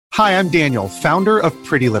Hi, I'm Daniel, founder of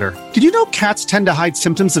Pretty Litter. Did you know cats tend to hide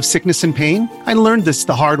symptoms of sickness and pain? I learned this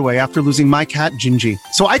the hard way after losing my cat, Gingy.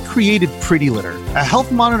 So I created Pretty Litter, a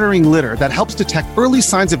health monitoring litter that helps detect early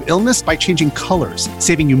signs of illness by changing colors,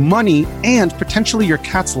 saving you money and potentially your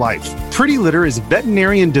cat's life. Pretty Litter is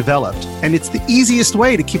veterinarian developed, and it's the easiest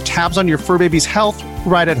way to keep tabs on your fur baby's health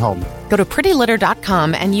right at home. Go to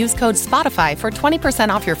prettylitter.com and use code SPOTIFY for 20%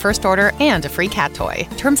 off your first order and a free cat toy.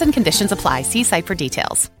 Terms and conditions apply. See site for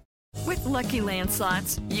details. With Lucky Land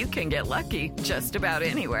Slots, you can get lucky just about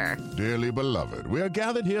anywhere. Dearly beloved, we are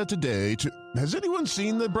gathered here today to... Has anyone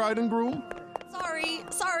seen the bride and groom?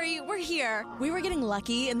 Sorry, we're here. We were getting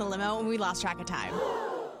lucky in the limo and we lost track of time.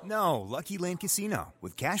 No, Lucky Land Casino,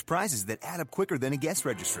 with cash prizes that add up quicker than a guest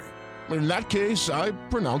registry. In that case, I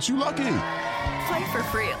pronounce you lucky. Play for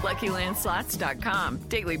free at LuckyLandSlots.com.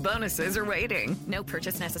 Daily bonuses are waiting. No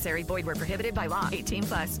purchase necessary. Void where prohibited by law.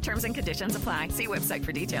 18+. Terms and conditions apply. See website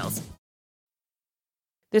for details.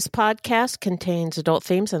 This podcast contains adult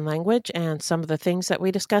themes and language, and some of the things that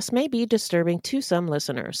we discuss may be disturbing to some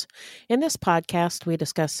listeners. In this podcast, we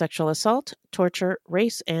discuss sexual assault, torture,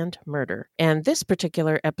 race, and murder. And this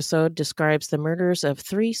particular episode describes the murders of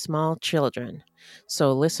 3 small children.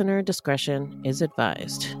 So listener discretion is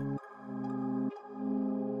advised.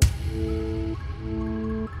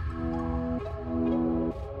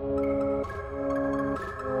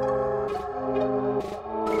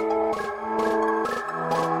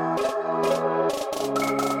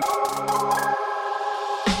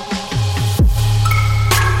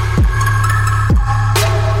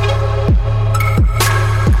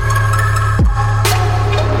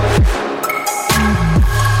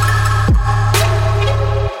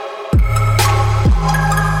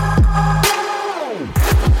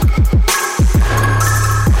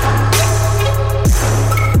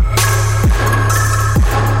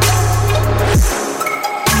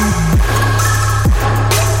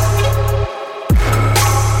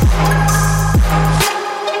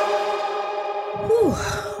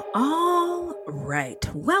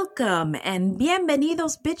 Welcome and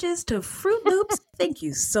bienvenidos, bitches, to Fruit Loops. Thank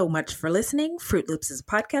you so much for listening. Fruit Loops is a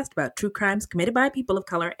podcast about true crimes committed by people of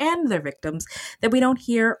color and their victims that we don't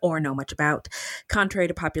hear or know much about. Contrary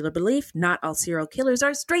to popular belief, not all serial killers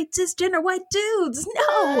are straight, cisgender white dudes.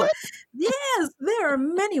 No! Yes, there are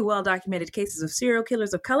many well-documented cases of serial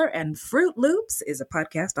killers of color, and Fruit Loops is a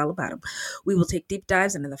podcast all about them. We will take deep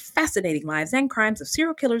dives into the fascinating lives and crimes of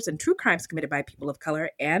serial killers and true crimes committed by people of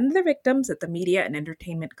color and their victims that the media and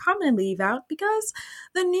entertainment commonly leave out because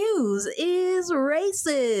the news is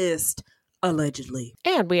racist. Allegedly.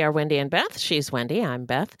 And we are Wendy and Beth. She's Wendy. I'm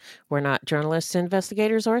Beth. We're not journalists,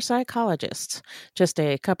 investigators, or psychologists. Just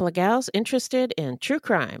a couple of gals interested in true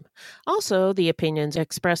crime. Also, the opinions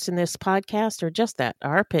expressed in this podcast are just that,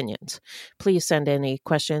 our opinions. Please send any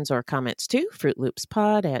questions or comments to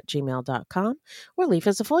fruitloopspod@gmail.com or leave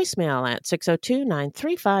us a voicemail at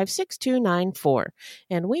 602-935-6294,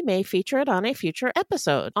 and we may feature it on a future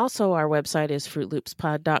episode. Also, our website is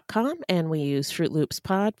fruitloopspod.com, and we use Fruit Loops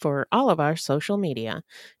Pod for all of our social media.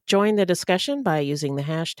 Join the discussion by using the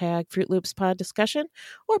hashtag FruitLoopsPodDiscussion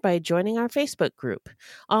or by joining our Facebook group.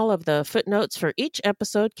 All of the footnotes for each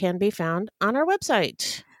episode can be found on our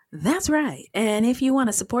website. That's right. And if you want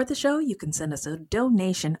to support the show, you can send us a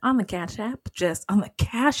donation on the Cash App, just on the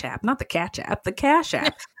Cash App, not the Catch App, the Cash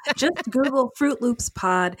App. Just Google Fruit Loops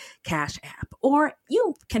Pod Cash App. Or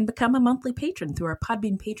you can become a monthly patron through our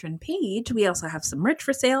Podbean patron page. We also have some merch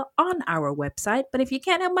for sale on our website. But if you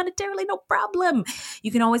can't help monetarily, no problem. You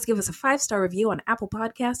can always give us a 5-star review on Apple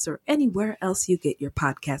Podcasts or anywhere else you get your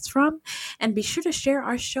podcasts from. And be sure to share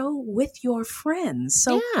our show with your friends.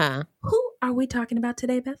 So who are we talking about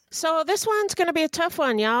today, Beth? So this one's going to be a tough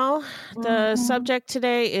one, y'all. The subject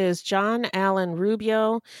today is John Allen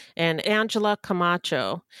Rubio and Angela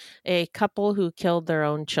Camacho, a couple who killed their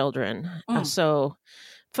own children. So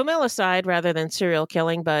familicide rather than serial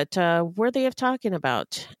killing, but worthy of talking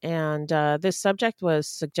about. And this subject was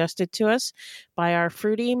suggested to us by our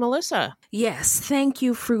Fruity Melissa. Yes, thank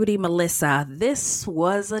you, Fruity Melissa. This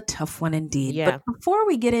was a tough one indeed. Yeah. But before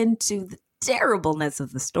we get into the terribleness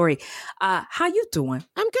of the story, how you doing?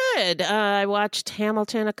 I'm good. I watched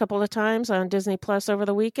Hamilton a couple of times on Disney Plus over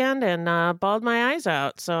the weekend and bawled my eyes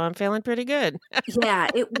out, so I'm feeling pretty good. Yeah,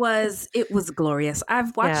 it was glorious.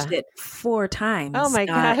 I've watched it 4 times. Oh my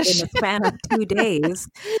gosh. In the span of 2 days.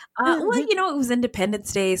 Well, it was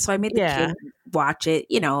Independence Day, so I made watch it.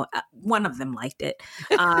 One of them liked it.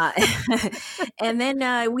 And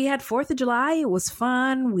then we had 4th of July. It was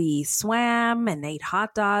fun. We swam and ate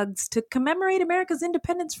hot dogs to commemorate America's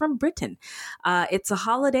independence from Britain. It's a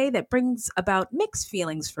holiday that brings about mixed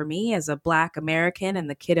feelings for me as a Black American and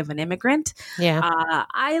the kid of an immigrant. Yeah.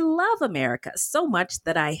 I love America so much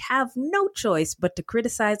that I have no choice but to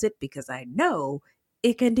criticize it because I know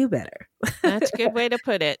it can do better. That's a good way to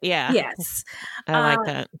put it. Yeah. Yes. I like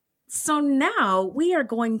that. So now we are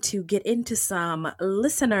going to get into some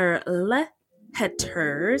listener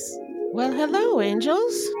letters. Well, hello,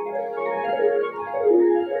 angels.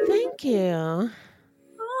 Thank you.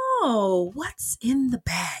 Oh, what's in the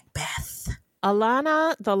bag, Beth?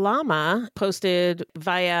 Alana the Llama posted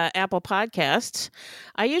via Apple Podcasts.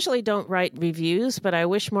 I usually don't write reviews, but I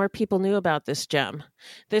wish more people knew about this gem.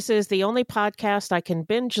 This is the only podcast I can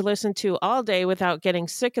binge listen to all day without getting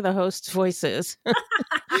sick of the hosts' voices.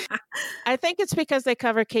 I think it's because they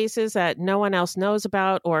cover cases that no one else knows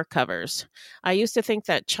about or covers. I used to think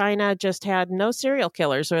that China just had no serial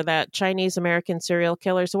killers or that Chinese American serial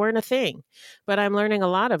killers weren't a thing, but I'm learning a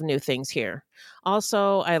lot of new things here.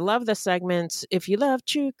 Also, I love the segments, if you love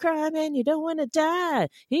true crime and you don't want to die,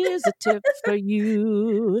 here's a tip for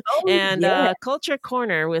you. Oh, and yeah. Culture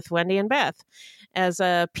Corner with Wendy and Beth. As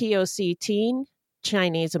a POC teen,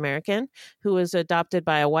 Chinese American who was adopted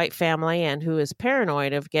by a white family and who is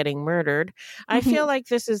paranoid of getting murdered, I feel like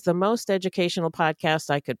this is the most educational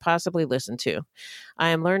podcast I could possibly listen to. I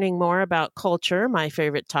am learning more about culture, my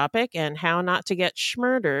favorite topic, and how not to get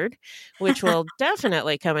schmurdered, which will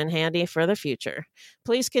definitely come in handy for the future.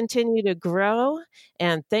 Please continue to grow,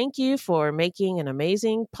 and thank you for making an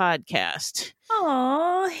amazing podcast.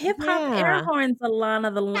 Oh, hip hop air horns,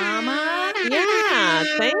 Alana the Llama. Yeah,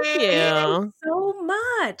 thank you so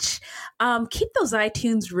much. Keep those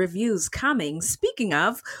iTunes reviews coming. Speaking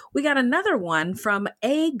of, we got another one from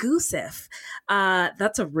E86.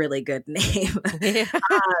 That's a really good name. Yeah.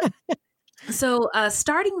 So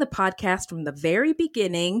starting the podcast from the very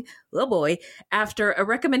beginning, oh boy, after a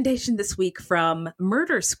recommendation this week from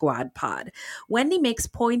Murder Squad Pod, Wendy makes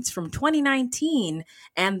points from 2019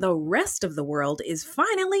 and the rest of the world is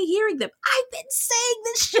finally hearing them. I've been saying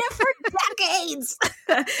this shit for decades.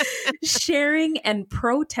 Sharing and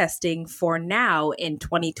protesting for now in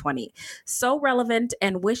 2020. So relevant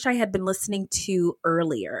and wish I had been listening to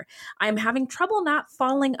earlier. I'm having trouble not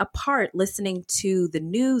falling apart listening to the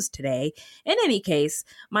news today. In any case,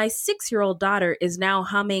 my 6-year-old daughter is now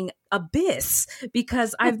humming Abyss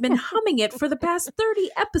because I've been humming it for the past 30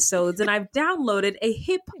 episodes and I've downloaded a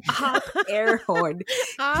hip hop air horn.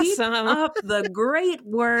 Awesome. Keep up the great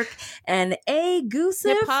work. And E86.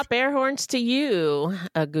 Hip hop air horns to you,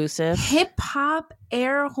 E86. Hip hop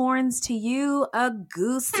air horns to you,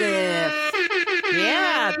 E86.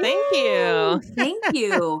 Yeah, thank you. Thank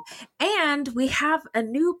you. And we have a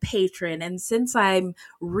new patron. And since I'm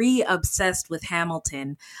re-obsessed with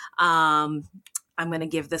Hamilton, I'm going to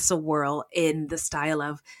give this a whirl in the style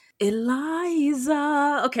of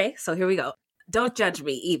Eliza. Okay, so here we go. Don't judge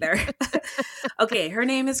me either. Okay, her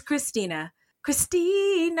name is Christina.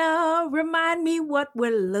 Christina, remind me what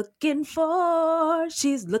we're looking for.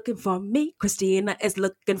 She's looking for me. Christina is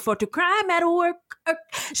looking for to crime at work.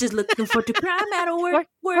 She's looking for to crime at work.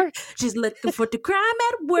 She's looking for to crime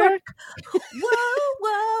at work. Whoa,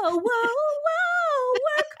 whoa, whoa, whoa,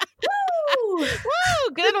 work. Woo!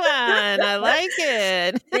 Woo, good one. I like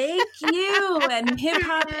it. Thank you. And hip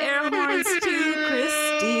hop air horns to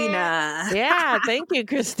Christina. Yeah, thank you,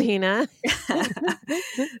 Christina.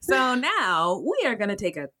 So now we are going to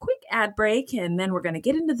take a quick ad break and then we're going to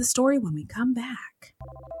get into the story when we come back.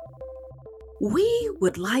 We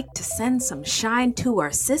would like to send some shine to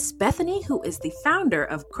our sis Bethany, who is the founder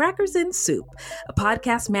of Crackers in Soup, a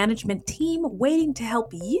podcast management team waiting to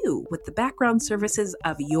help you with the background services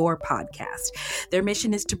of your podcast. Their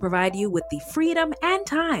mission is to provide you with the freedom and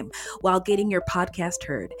time while getting your podcast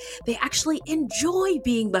heard. They actually enjoy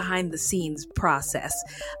being behind the scenes process,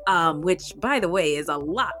 which, by the way, is a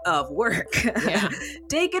lot of work. Yeah.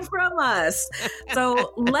 Take it from us.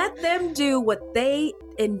 So let them do what they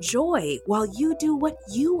enjoy while you do what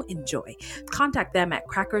you enjoy. Contact them at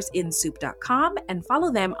crackersinsoup.com and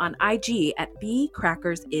follow them on IG at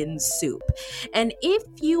 @BeCrackersInSoup. And if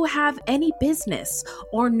you have any business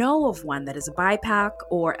or know of one that is a BIPOC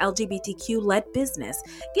or LGBTQ-led business,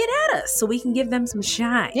 get at us so we can give them some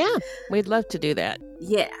shine. Yeah, we'd love to do that.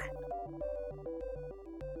 Yeah.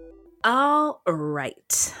 All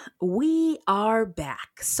right. We are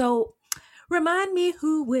back. So Remind me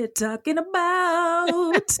who we're talking about.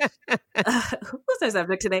 What's our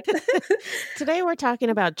subject today? Today we're talking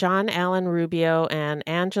about John Allen Rubio and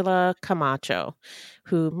Angela Camacho,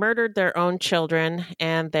 who murdered their own children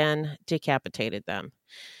and then decapitated them.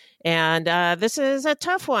 And this is a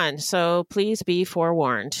tough one, so please be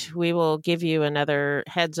forewarned. We will give you another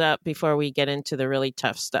heads up before we get into the really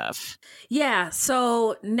tough stuff. Yeah,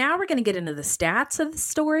 so now we're going to get into the stats of the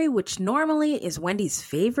story, which normally is Wendy's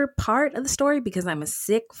favorite part of the story because I'm a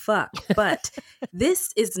sick fuck. But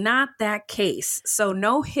this is not that case. So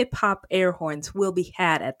no hip-hop air horns will be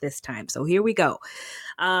had at this time. So here we go.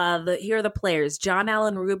 Here are the players. John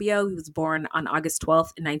Allen Rubio, who was born on August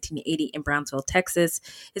 12th in 1980 in Brownsville, Texas.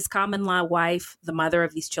 His common-law wife, the mother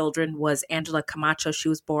of these children, was Angela Camacho. She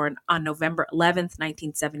was born on November 11th,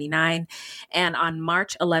 1979. And on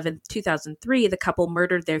March 11th, 2003, the couple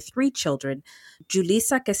murdered their 3 children,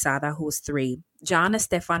 Julissa Quesada, who was 3, John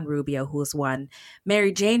Estefan Rubio, who was 1,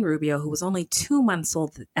 Mary Jane Rubio, who was only 2 months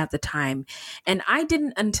old at the time. And I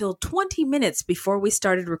didn't until 20 minutes before we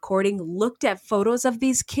started recording looked at photos of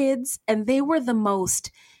these kids, and they were the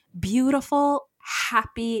most beautiful,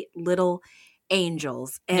 happy little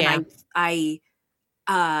angels. And I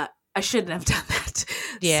shouldn't have done that.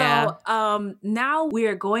 Yeah. So now we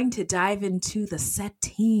are going to dive into the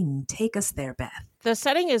setting. Take us there, Beth. The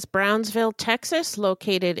setting is Brownsville, Texas,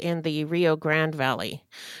 located in the Rio Grande Valley.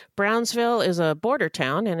 Brownsville is a border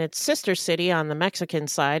town, and its sister city on the Mexican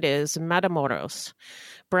side is Matamoros.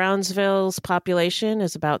 Brownsville's population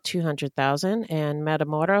is about 200,000, and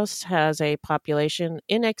Matamoros has a population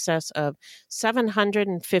in excess of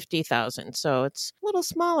 750,000. So it's a little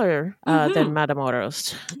smaller than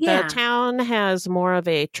Matamoros. Yeah. The town has more of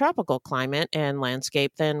a tropical climate and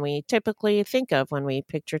landscape than we typically think of when we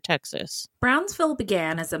picture Texas. Brownsville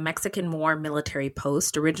began as a Mexican War military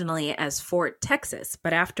post, originally as Fort Texas,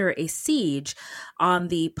 but after a siege on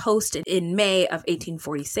the post in May of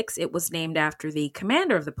 1846, it was named after the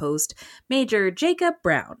commander of the post, Major Jacob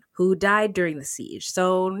Brown, who died during the siege.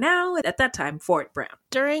 So now, at that time, Fort Brown.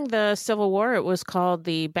 During the Civil War, it was called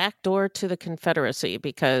the back door to the Confederacy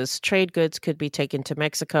because trade goods could be taken to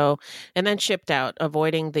Mexico and then shipped out,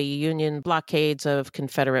 avoiding the Union blockades of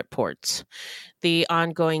Confederate ports. The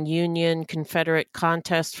ongoing Union-Confederate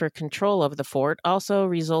contest for control of the fort also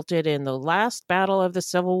resulted in the last battle of the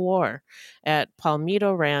Civil War at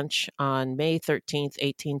Palmito Ranch on May 13,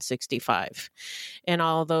 1865. And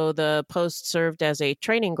although the post served as a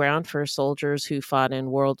training ground for soldiers who fought in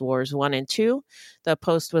World Wars I and II, the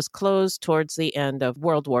post was closed towards the end of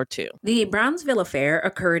World War II. The Brownsville affair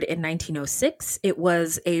occurred in 1906. It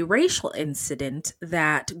was a racial incident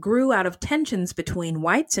that grew out of tensions between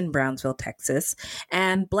whites in Brownsville, Texas,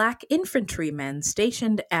 and black infantrymen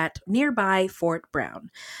stationed at nearby Fort Brown.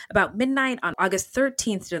 About midnight on August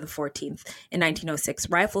 13th to the 14th in 1906,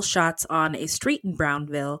 rifle shots on a street in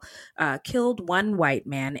Brownville killed one white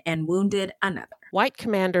man and wounded another. White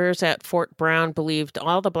commanders at Fort Brown believed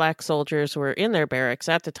all the black soldiers were in their barracks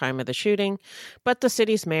at the time of the shooting, but the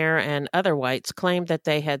city's mayor and other whites claimed that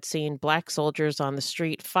they had seen black soldiers on the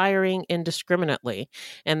street firing indiscriminately,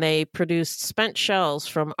 and they produced spent shells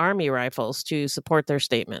from army rifles to support their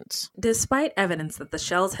statements. Despite evidence that the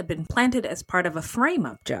shells had been planted as part of a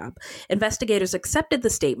frame-up job, investigators accepted the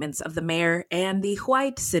statements of the mayor and the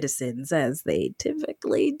white citizens, as they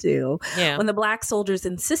typically do. Yeah. When the black soldiers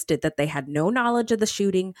insisted that they had no knowledge of the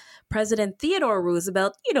shooting, President Theodore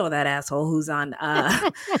Roosevelt, you know that asshole who's on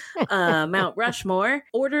Mount Rushmore,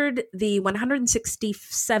 ordered the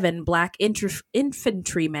 167 black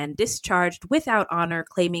infantrymen discharged without honor,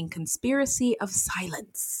 claiming conspiracy of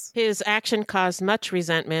silence. His action caused much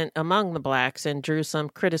resentment among the blacks and drew some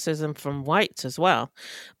criticism from whites as well.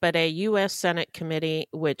 But a U.S. Senate committee,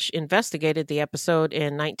 which investigated the episode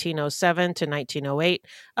in 1907 to 1908,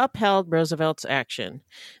 upheld Roosevelt's action.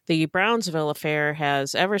 The Brownsville affair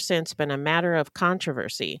has ever since been a matter of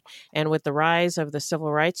controversy, and with the rise of the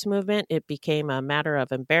Civil Rights Movement, it became a matter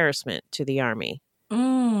of embarrassment to the Army.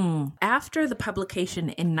 After the publication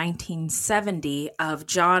in 1970 of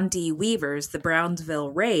John D. Weaver's The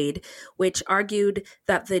Brownsville Raid, which argued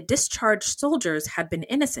that the discharged soldiers had been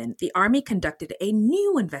innocent, the Army conducted a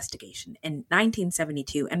new investigation in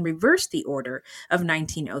 1972 and reversed the order of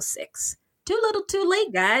 1906. Too little, too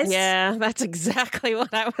late, guys. Yeah, that's exactly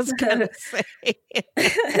what I was going to say.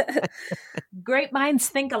 Great minds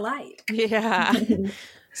think alike. Yeah.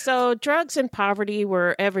 So drugs and poverty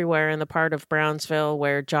were everywhere in the part of Brownsville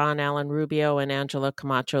where John Allen Rubio and Angela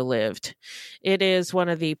Camacho lived. It is one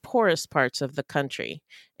of the poorest parts of the country.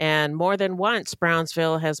 And more than once,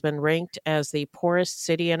 Brownsville has been ranked as the poorest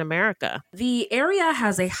city in America. The area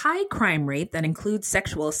has a high crime rate that includes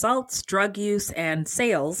sexual assaults, drug use, and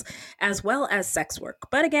sales, as well as sex work.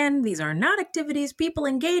 But again, these are not activities people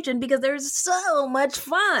engage in because there's so much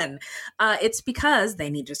fun. It's because they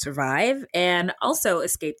need to survive and also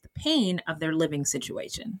escape the pain of their living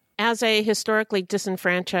situation. As a historically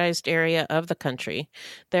disenfranchised area of the country,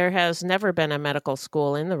 there has never been a medical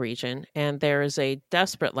school in the region, and there is a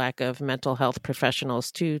desperate lack of mental health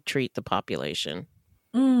professionals to treat the population.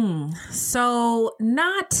 So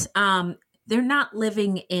they're not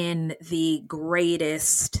living in the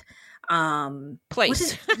greatest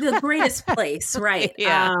Place. the greatest place, right?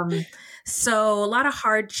 Yeah. So a lot of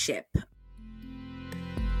hardship.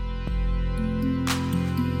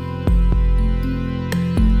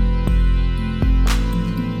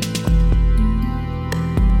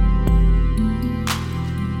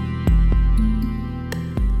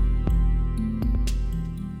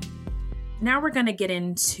 Now we're going to get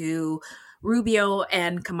into Rubio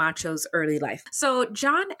and Camacho's early life. So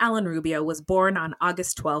John Allen Rubio was born on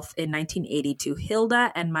August 12th in 1980 to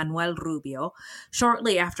Hilda and Manuel Rubio,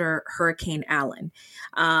 shortly after Hurricane Allen.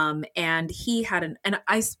 And he had and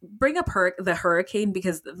I bring up the hurricane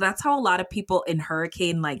because that's how a lot of people in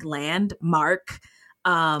hurricane land mark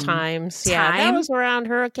times. Yeah, that was around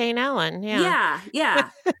Hurricane Allen. Yeah.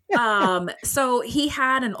 So he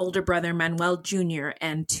had an older brother, Manuel Jr.,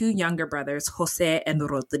 and two younger brothers, Jose and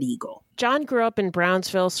Rodrigo. John grew up in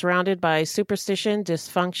Brownsville surrounded by superstition,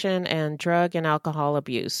 dysfunction, and drug and alcohol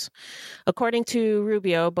abuse. According to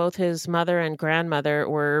Rubio, both his mother and grandmother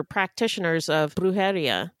were practitioners of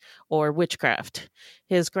brujeria, or witchcraft.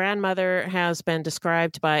 His grandmother has been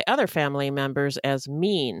described by other family members as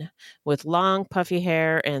mean, with long puffy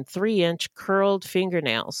hair and 3-inch curled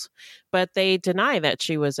fingernails, but they deny that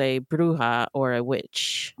she was a bruja or a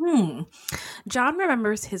witch. John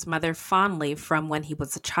remembers his mother fondly from when he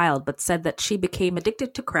was a child, but said that she became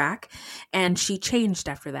addicted to crack and she changed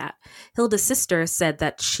after that. Hilda's sister said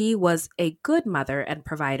that she was a good mother and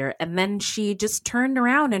provider, and then she just turned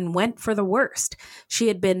around and went for the worst. She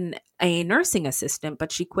had been a nursing assistant,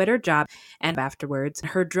 but she quit her job, and afterwards,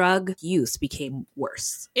 her drug use became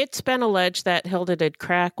worse. It's been alleged that Hilda did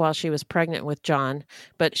crack while she was pregnant with John,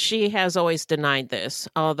 but she has always denied this,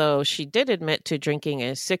 although she did admit to drinking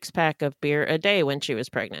a 6-pack of beer a day when she was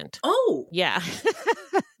pregnant. Oh! Yeah.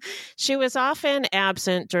 She was often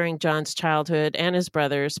absent during John's childhood, and his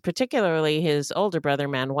brothers, particularly his older brother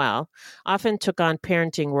Manuel, often took on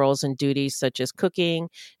parenting roles and duties such as cooking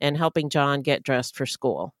and helping John get dressed for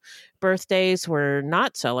school. Birthdays were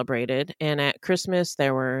not celebrated, and at Christmas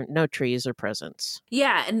there were no trees or presents.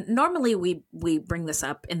 Yeah, and normally we bring this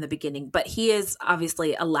up in the beginning, but he is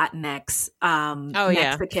obviously a Latinx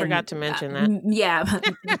Mexican. Forgot to mention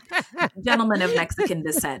that. Gentleman of Mexican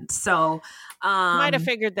descent. So might have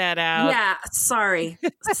figured that out. Yeah, sorry.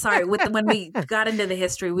 When we got into the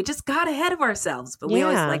history, we just got ahead of ourselves, but we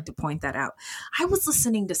always like to point that out. I was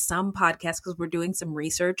listening to some podcasts because we're doing some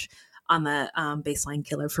research on the baseline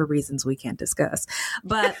killer for reasons we can't discuss.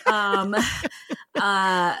 But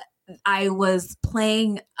I was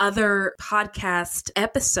playing other podcast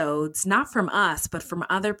episodes, not from us, but from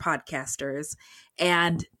other podcasters.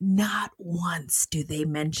 And not once do they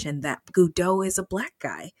mention that Godot is a black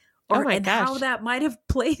guy. And how that might have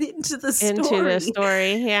played into the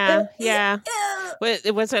story. Yeah.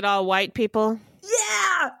 Was it all white people?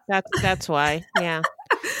 Yeah. That's why. Yeah.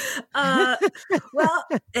 Well,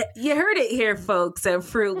 you heard it here, folks, at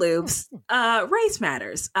Fruit Loops. Race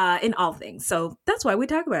matters in all things. So that's why we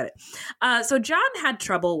talk about it. So John had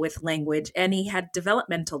trouble with language and he had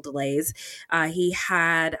developmental delays. He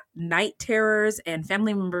had night terrors, and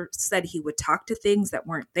family members said he would talk to things that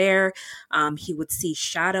weren't there. He would see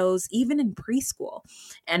shadows, even in preschool.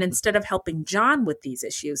 And instead of helping John with these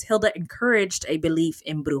issues, Hilda encouraged a belief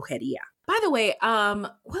in brujeria. By the way,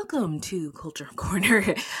 welcome to Culture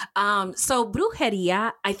Corner. So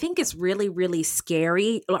brujeria, I think, is really, really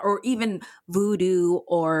scary, or even voodoo,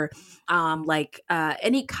 or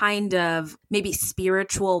any kind of maybe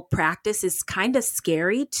spiritual practice is kind of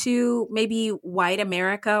scary to maybe white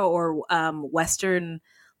America or Western,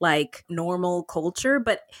 normal culture.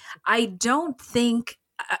 But I don't think,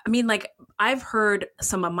 I've heard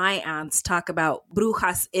some of my aunts talk about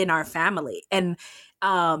brujas in our family. And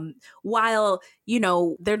while,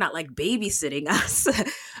 they're not babysitting us,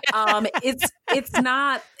 it's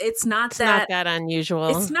not that unusual.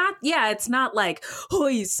 It's not like,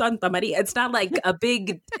 hoy Santa Maria. It's not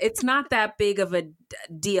it's not that big of a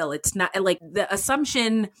deal. It's not like the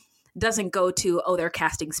assumption doesn't go to, they're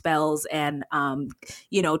casting spells and,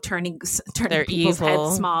 turning They're people's evil.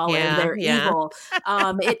 heads small and they're evil.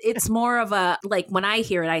 It's more of a, like, when I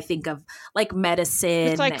hear it, I think of like medicine.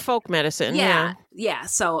 It's like folk medicine. Yeah.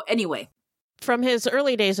 So anyway. From his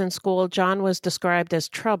early days in school, John was described as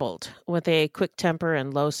troubled, with a quick temper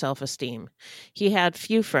and low self-esteem. He had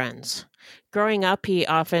few friends. Growing up, he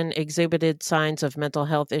often exhibited signs of mental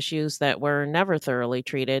health issues that were never thoroughly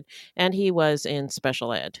treated, and he was in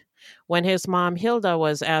special ed. When his mom, Hilda,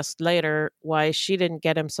 was asked later why she didn't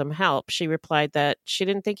get him some help, she replied that she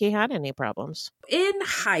didn't think he had any problems. In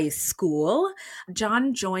high school,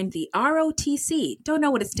 John joined the ROTC. Don't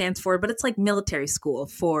know what it stands for, but it's like military school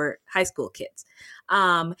for high school kids.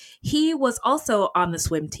 He was also on the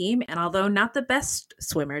swim team, and although not the best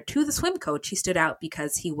swimmer, to the swim coach, he stood out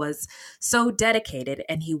because he was so dedicated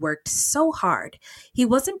and he worked so hard. He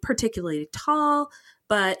wasn't particularly tall,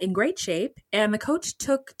 but in great shape, and the coach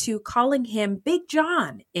took to calling him Big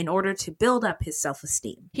John in order to build up his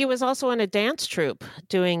self-esteem. He was also in a dance troupe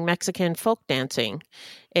doing Mexican folk dancing,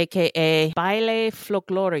 aka baile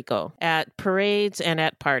folclorico, at parades and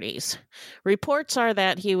at parties. Reports are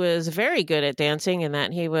that he was very good at dancing and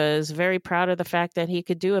that he was very proud of the fact that he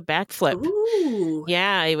could do a backflip. Ooh.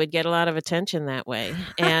 Yeah, he would get a lot of attention that way.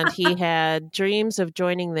 And he had dreams of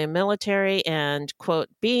joining the military and, quote,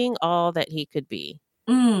 being all that he could be.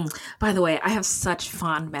 By the way, I have such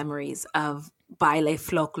fond memories of baile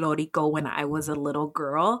folclorico when I was a little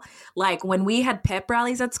girl. Like when we had pep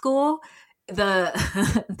rallies at school, the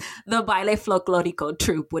baile folclorico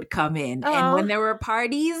troupe would come in, and when there were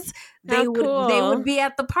parties, they would be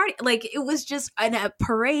at the party. Like it was just at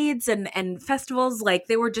parades and festivals. Like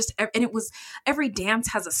they were just, and it was, every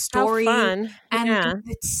dance has a story. How fun. And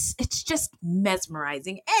it's just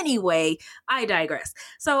mesmerizing. Anyway, I digress.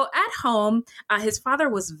 So at home, his father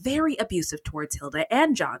was very abusive towards Hilda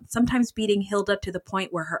and John, sometimes beating Hilda to the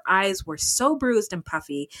point where her eyes were so bruised and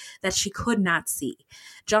puffy that she could not see.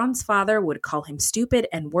 John's father would call him stupid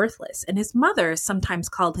and worthless, and his mother sometimes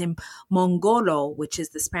called him Mongolo, which is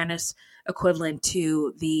the Spanish equivalent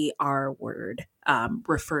to the R word,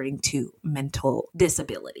 referring to mental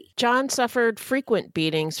disability. John suffered frequent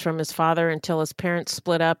beatings from his father until his parents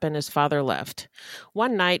split up and his father left.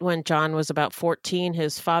 One night when John was about 14,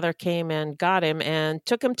 his father came and got him and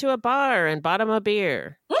took him to a bar and bought him a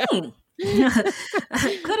beer.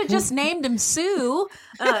 Could have just named him Sue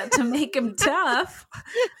to make him tough.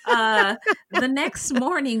 The next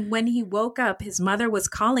morning when he woke up, his mother was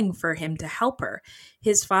calling for him to help her.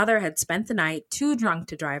 His father had spent the night too drunk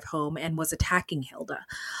to drive home and was attacking Hilda.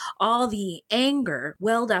 All the anger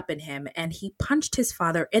welled up in him, and he punched his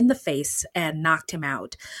father in the face and knocked him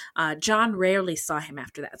out. John rarely saw him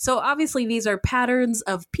after that. So obviously these are patterns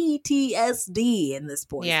of PTSD in this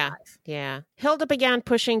boy's life. Yeah. Hilda began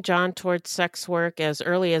pushing John towards sex work as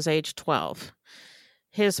early as age 12.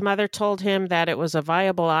 His mother told him that it was a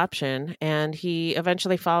viable option, and he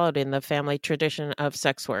eventually followed in the family tradition of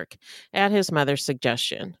sex work at his mother's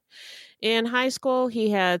suggestion. In high school,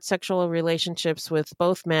 he had sexual relationships with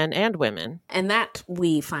both men and women. And that,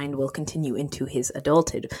 we find, will continue into his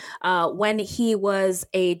adulthood. When he was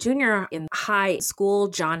a junior in high school,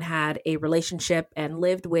 John had a relationship and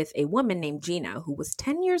lived with a woman named Gina, who was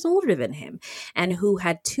 10 years older than him and who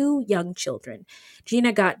had 2 young children.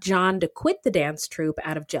 Gina got John to quit the dance troupe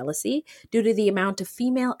out of jealousy due to the amount of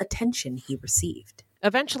female attention he received.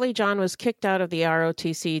 Eventually, John was kicked out of the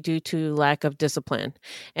ROTC due to lack of discipline.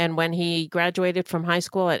 And when he graduated from high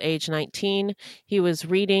school at age 19, he was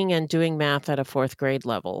reading and doing math at a 4th grade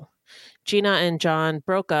level. Gina and John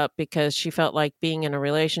broke up because she felt like being in a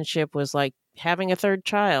relationship was like having a third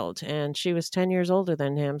child, and she was 10 years older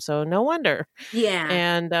than him, so no wonder. Yeah.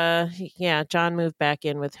 And John moved back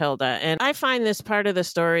in with Hilda. And I find this part of the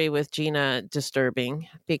story with Gina disturbing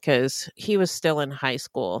because he was still in high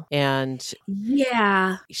school and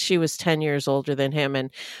she was 10 years older than him.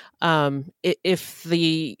 And if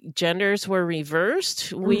the genders were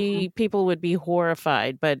reversed, people would be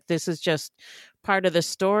horrified, but this is just part of the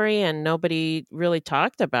story and nobody really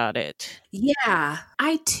talked about it. Yeah,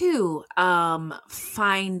 I too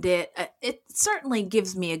find it certainly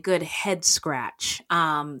gives me a good head scratch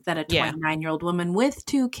that a 29-year-old woman with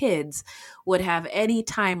 2 kids would have any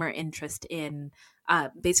time or interest in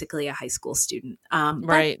basically a high school student.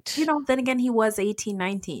 Right. But, then again, he was 18,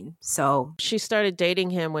 19. So she started dating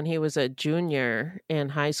him when he was a junior in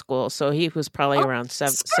high school. So he was probably around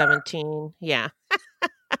 17. Yeah.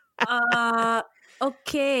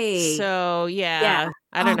 Okay. So, yeah.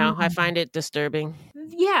 I don't know. I find it disturbing.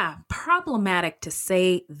 Yeah, problematic to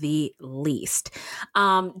say the least.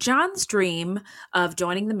 John's dream of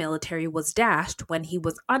joining the military was dashed when he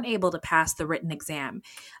was unable to pass the written exam.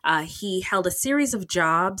 He held a series of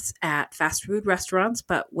jobs at fast food restaurants,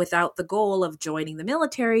 but without the goal of joining the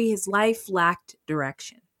military, his life lacked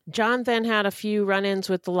direction. John then had a few run-ins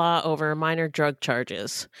with the law over minor drug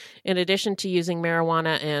charges. In addition to using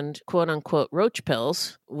marijuana and quote-unquote roach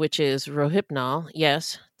pills, which is Rohypnol,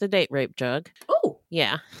 yes, the date rape drug. Oh,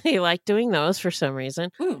 Yeah, he liked doing those for some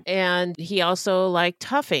reason. And he also liked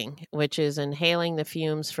huffing, which is inhaling the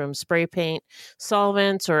fumes from spray paint,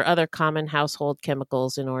 solvents, or other common household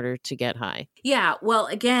chemicals in order to get high. yeah. Well,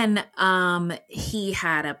 again, he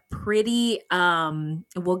had a pretty,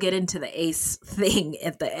 we'll get into the ACE thing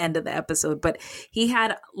at the end of the episode, but he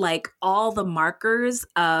had like all the markers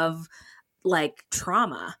of like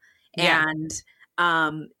trauma. Yeah.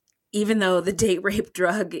 And, even though the date rape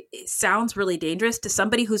drug sounds really dangerous to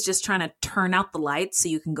somebody who's just trying to turn out the lights so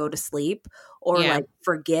you can go to sleep or like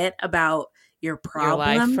forget about your problem.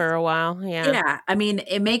 Your life for a while. Yeah. Yeah. I mean,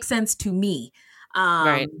 it makes sense to me.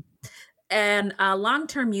 Right. And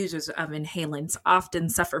long-term users of inhalants often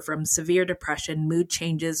suffer from severe depression, mood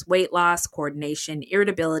changes, weight loss, coordination,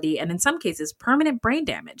 irritability, and in some cases, permanent brain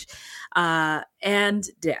damage and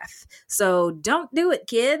death. So don't do it,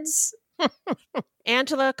 kids.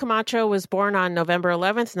 Angela Camacho was born on November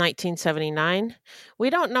 11th, 1979.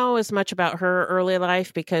 We don't know as much about her early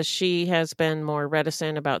life because she has been more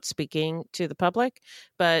reticent about speaking to the public,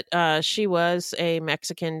 but she was a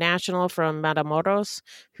Mexican national from Matamoros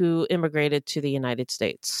who immigrated to the United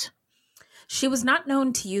States. She was not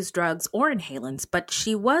known to use drugs or inhalants, but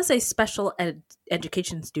she was a special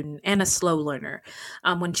education student and a slow learner.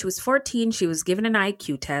 When she was 14, she was given an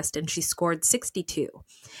IQ test and she scored 62.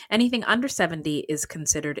 Anything under 70 is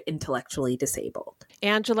considered intellectually disabled.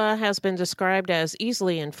 Angela has been described as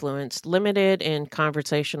easily influenced, limited in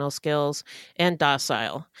conversational skills, and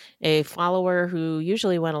docile, a follower who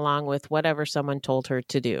usually went along with whatever someone told her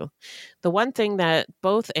to do. The one thing that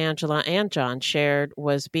both Angela and John shared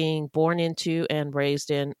was being born into and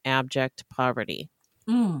raised in abject poverty.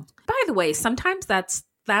 By the way, sometimes that's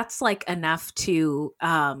like enough to,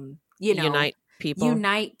 Unite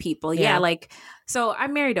people. Yeah. Like, so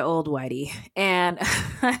I'm married to old Whitey, and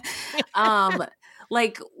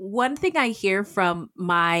like one thing I hear from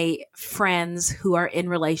my friends who are in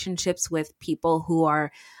relationships with people who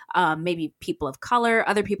are maybe people of color,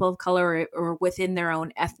 other people of color, or within their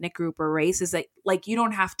own ethnic group or race is that like you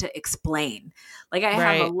don't have to explain. Like I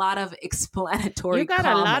have a lot of explanatory. You got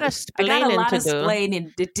comments. a lot of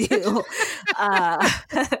explaining to do.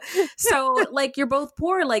 So like you're both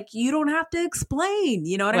poor, like you don't have to explain.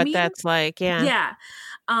 You know what I mean? What that's like, yeah. Yeah.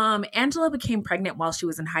 Angela became pregnant while she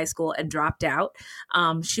was in high school and dropped out.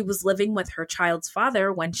 She was living with her child's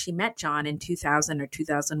father when she met John in 2000 or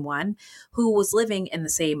 2001, who was living in the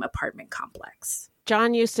same apartment complex.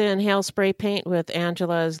 John used to inhale spray paint with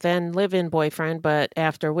Angela's then live-in boyfriend, but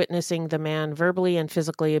after witnessing the man verbally and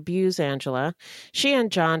physically abuse Angela, she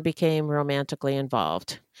and John became romantically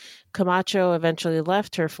involved. Camacho eventually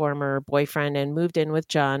left her former boyfriend and moved in with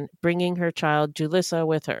John, bringing her child Julissa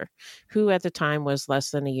with her, who at the time was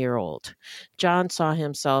less than a year old. John saw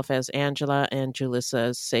himself as Angela and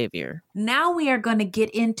Julissa's savior. Now we are going to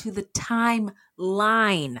get into the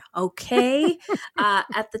timeline, okay?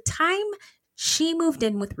 At the time she moved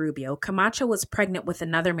in with Rubio, Camacho was pregnant with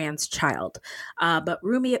another man's child, but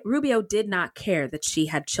Rubio did not care that she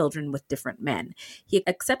had children with different men. He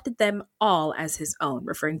accepted them all as his own,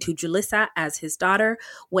 referring to Julissa as his daughter.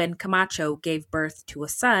 When Camacho gave birth to a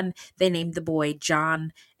son, they named the boy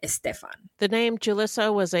John Estefan. The name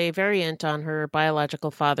Julissa was a variant on her biological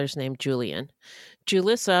father's name, Julian.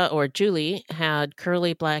 Julissa, or Julie, had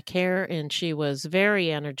curly black hair, and she was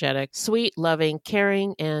very energetic, sweet, loving,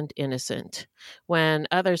 caring, and innocent. When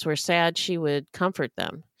others were sad, she would comfort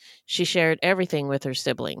them. She shared everything with her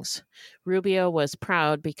siblings. Rubio was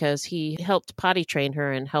proud because he helped potty train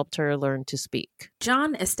her and helped her learn to speak.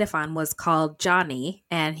 John Estefan was called Johnny,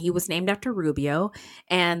 and he was named after Rubio,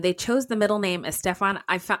 and they chose the middle name Estefan.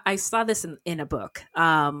 I saw this in a book,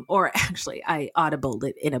 or actually I audibled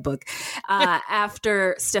it in a book,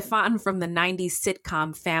 after Stefan from the 90s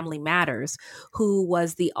sitcom Family Matters, who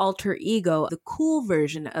was the alter ego, the cool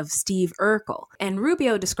version of Steve Urkel. And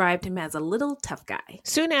Rubio described him as a little tough guy.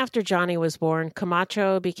 Soon Soon after Johnny was born,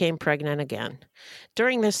 Camacho became pregnant again.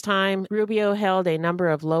 During this time, Rubio held a number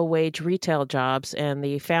of low-wage retail jobs, and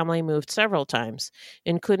the family moved several times,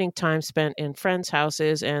 including time spent in friends'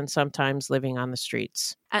 houses and sometimes living on the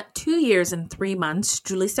streets. At 2 years and 3 months,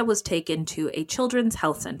 Julissa was taken to a children's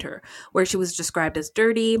health center where she was described as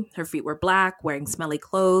dirty, her feet were black, wearing smelly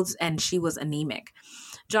clothes, and she was anemic.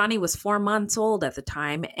 Johnny was 4 months old at the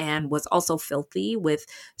time and was also filthy, with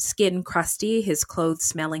skin crusty, his clothes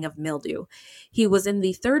smelling of mildew. He was in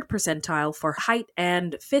the 3rd percentile for height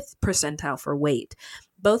and 5th percentile for weight.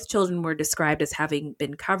 Both children were described as having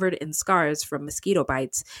been covered in scars from mosquito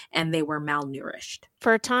bites, and they were malnourished.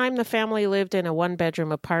 For a time, the family lived in a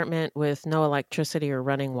one-bedroom apartment with no electricity or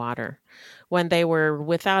running water. When they were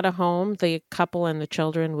without a home, the couple and the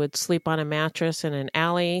children would sleep on a mattress in an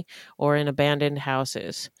alley or in abandoned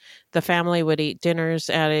houses. The family would eat dinners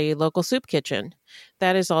at a local soup kitchen.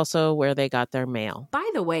 That is also where they got their mail. By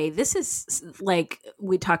the way, this is like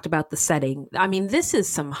we talked about the setting. I mean, this is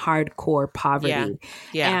some hardcore poverty.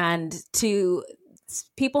 Yeah. And to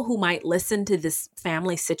people who might listen to this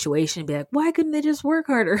family situation and be like, why couldn't they just work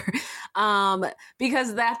harder?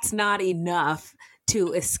 Because that's not enough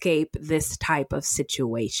to escape this type of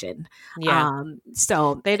situation. Yeah.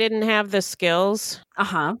 So they didn't have the skills.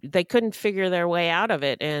 Uh-huh. They couldn't figure their way out of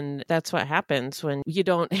it. And that's what happens when you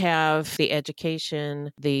don't have the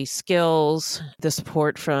education, the skills, the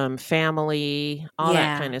support from family, all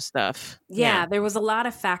that kind of stuff. Yeah, there was a lot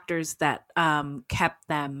of factors that kept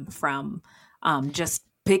them from just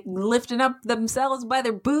lifting up themselves by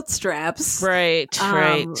their bootstraps. Right.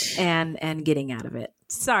 And getting out of it.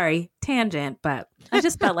 Sorry, tangent, but I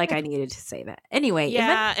just felt like I needed to say that. Anyway.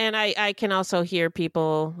 Yeah, and I can also hear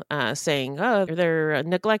people saying, oh, they're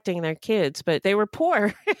neglecting their kids, but they were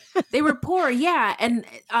poor. They were poor, yeah. And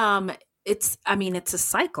it's a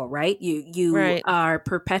cycle, right? You are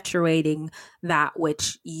perpetuating that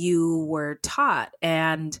which you were taught.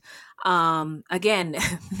 And again,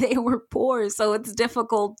 they were poor, so it's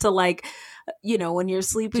difficult to when you're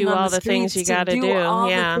sleeping do on all the things you got to do. All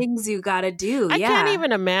the things you got to do. I can't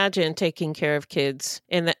even imagine taking care of kids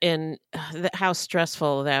in how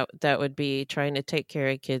stressful that would be, trying to take care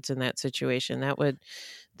of kids in that situation.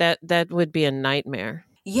 That would be a nightmare.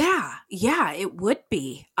 Yeah, it would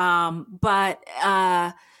be. But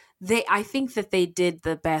I think that they did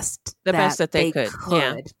the best that they could.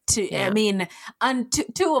 Yeah. I mean,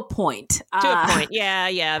 to a point. To a point,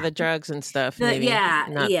 yeah, the drugs and stuff. Maybe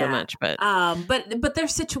not so much, but their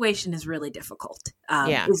situation is really difficult.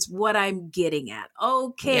 Is what I'm getting at.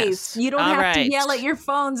 Okay, yes. So you don't have to yell at your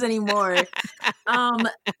phones anymore.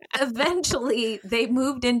 Eventually, they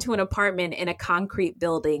moved into an apartment in a concrete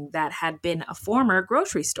building that had been a former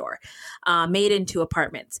grocery store, made into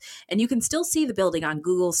apartments, and you can still see the building on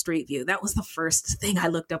Google Street View. That was the first thing I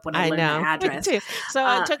looked up when I learned the address. Me too. So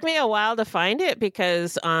it took me a while to find it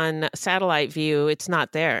because on satellite view, it's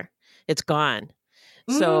not there. It's gone.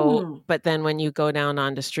 So, but then when you go down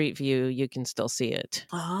onto Street View, you can still see it.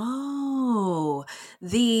 Oh,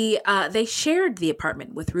 they shared the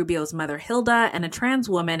apartment with Rubio's mother, Hilda, and a trans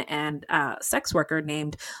woman and sex worker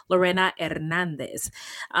named Lorena Hernandez.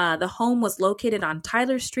 The home was located on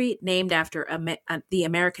Tyler Street, named after the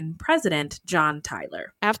American president, John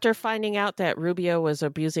Tyler. After finding out that Rubio was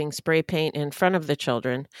abusing spray paint in front of the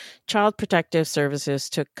children, Child Protective Services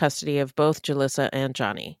took custody of both Julissa and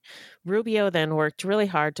Johnny. Rubio then worked really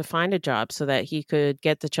hard to find a job so that he could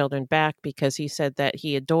get the children back, because he said that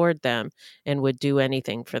he adored them and would do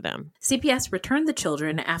anything for them. CPS returned the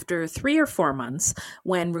children after 3 or 4 months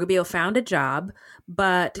when Rubio found a job,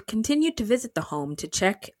 but continued to visit the home to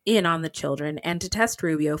check in on the children and to test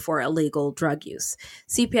Rubio for illegal drug use.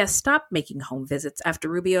 CPS stopped making home visits after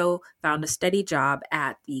Rubio found a steady job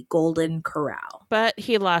at the Golden Corral. But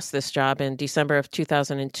he lost this job in December of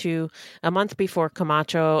 2002, a month before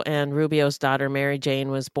Camacho and Rubio's daughter Mary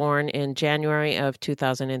Jane was born in January of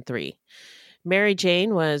 2003. Mary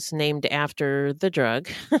Jane was named after the drug.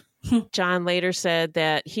 John later said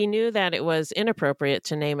that he knew that it was inappropriate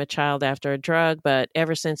to name a child after a drug, but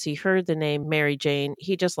ever since he heard the name Mary Jane,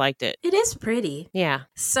 he just liked it. It is pretty. Yeah.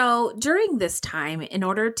 So during this time, in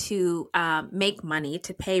order to make money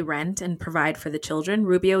to pay rent and provide for the children,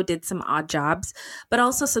 Rubio did some odd jobs, but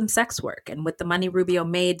also some sex work. And with the money Rubio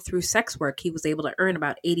made through sex work, he was able to earn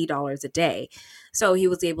about $80 a day. So he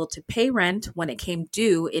was able to pay rent when it came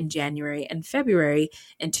due in January and February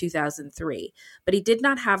in 2003. But he did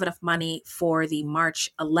not have enough money for the March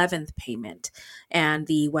 11th payment. And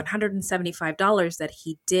the $175 that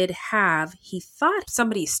he did have, he thought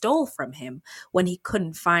somebody stole from him when he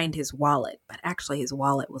couldn't find his wallet. But actually his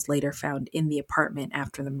wallet was later found in the apartment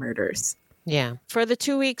after the murders. Yeah. For the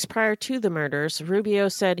 2 weeks prior to the murders, Rubio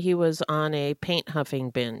said he was on a paint huffing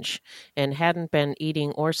binge and hadn't been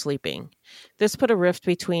eating or sleeping. This put a rift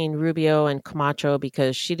between Rubio and Camacho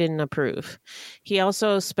because she didn't approve. He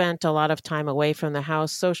also spent a lot of time away from the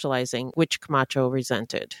house socializing, which Camacho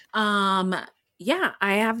resented. Yeah,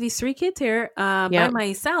 I have these 3 kids here by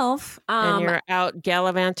myself. And you're out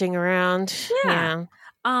gallivanting around. Yeah.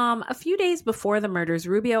 A few days before the murders,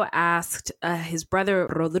 Rubio asked his brother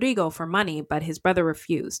Rodrigo for money, but his brother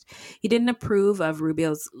refused. He didn't approve of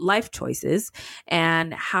Rubio's life choices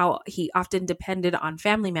and how he often depended on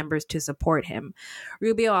family members to support him.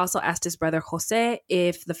 Rubio also asked his brother Jose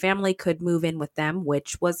if the family could move in with them,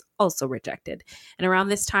 which was also rejected. And around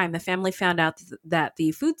this time, the family found out that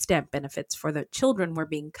the food stamp benefits for the children were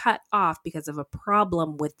being cut off because of a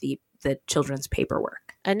problem with the children's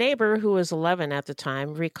paperwork. A neighbor who was 11 at the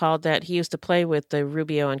time recalled that he used to play with the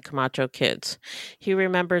Rubio and Camacho kids. He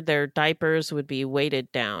remembered their diapers would be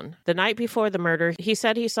weighted down. The night before the murder, he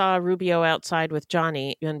said he saw Rubio outside with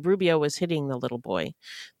Johnny, and Rubio was hitting the little boy.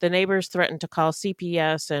 The neighbors threatened to call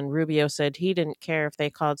CPS, and Rubio said he didn't care if they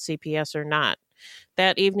called CPS or not.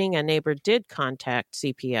 That evening, a neighbor did contact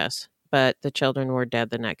CPS, but the children were dead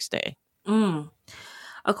the next day.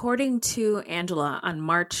 According to Angela, on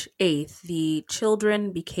March 8th, the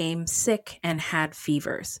children became sick and had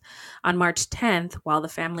fevers. On March 10th, while the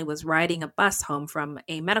family was riding a bus home from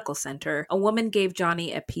a medical center, a woman gave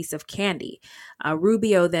Johnny a piece of candy.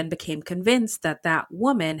 Rubio then became convinced that that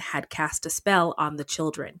woman had cast a spell on the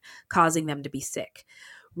children, causing them to be sick.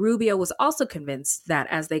 Rubio was also convinced that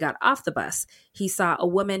as they got off the bus, he saw a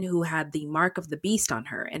woman who had the mark of the beast on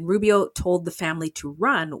her, and Rubio told the family to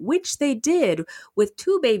run, which they did with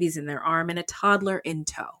 2 babies in their arm and a toddler in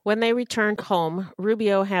tow. When they returned home,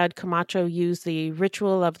 Rubio had Camacho use the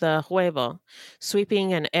ritual of the huevo,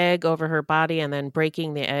 sweeping an egg over her body and then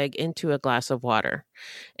breaking the egg into a glass of water.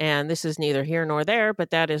 And this is neither here nor there,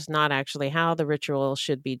 but that is not actually how the ritual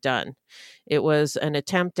should be done. It was an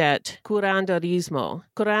attempt at curanderismo.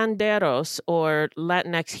 Curanderos, or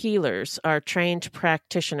Latinx healers, are trained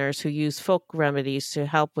practitioners who use folk remedies to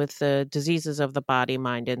help with the diseases of the body,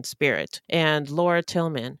 mind, and spirit. And Laura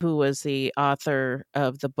Tillman, who was the author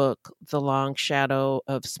of the book The Long Shadow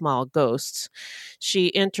of Small Ghosts, she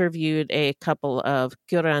interviewed a couple of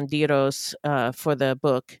curanderos for the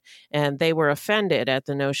book, and they were offended at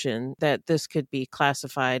the notion that this could be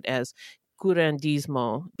classified as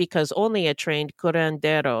curandismo because only a trained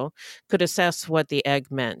curandero could assess what the egg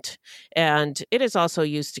meant. And it is also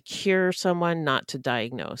used to cure someone, not to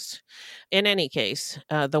diagnose. In any case,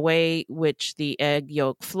 the way which the egg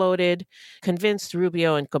yolk floated convinced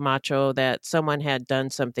Rubio and Camacho that someone had done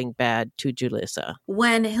something bad to Julissa.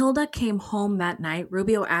 When Hilda came home that night,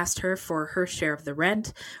 Rubio asked her for her share of the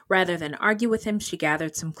rent. Rather than argue with him, she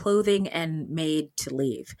gathered some clothing and made to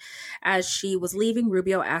leave. As she was leaving,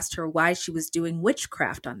 Rubio asked her why she was doing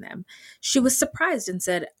witchcraft on them. She was surprised and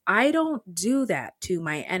said, "I don't do that to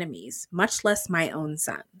my enemies, much less my own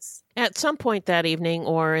sons." At some point that evening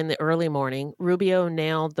or in the early morning, Rubio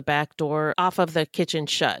nailed the back door off of the kitchen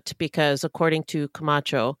shut because, according to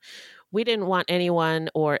Camacho, we didn't want anyone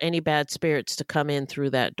or any bad spirits to come in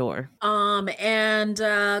through that door.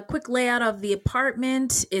 Quick layout of the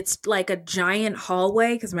apartment. It's like a giant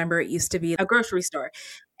hallway because remember it used to be a grocery store.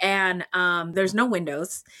 And there's no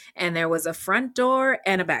windows, and there was a front door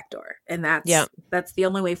and a back door, and that's the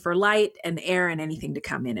only way for light and air and anything to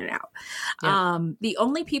come in and out. The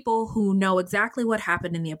only people who know exactly what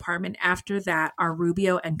happened in the apartment after that are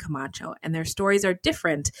Rubio and Camacho, and their stories are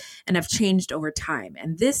different and have changed over time.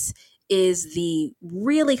 And this is the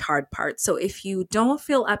really hard part. So if you don't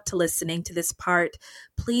feel up to listening to this part,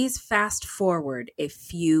 please fast forward a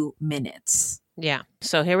few minutes. Yeah,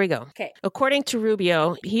 so here we go. Okay. According to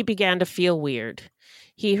Rubio, he began to feel weird.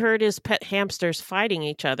 He heard his pet hamsters fighting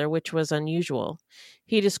each other, which was unusual.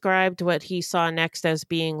 He described what he saw next as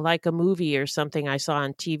being like a movie or something I saw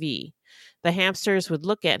on TV. The hamsters would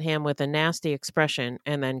look at him with a nasty expression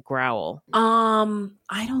and then growl.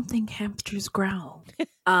 I don't think hamsters growl.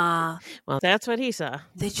 Well, that's what he saw.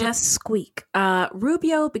 They just squeak.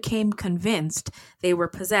 Rubio became convinced they were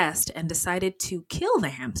possessed and decided to kill the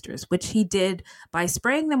hamsters, which he did by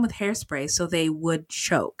spraying them with hairspray so they would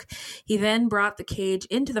choke. He then brought the cage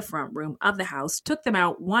into the front room of the house, took them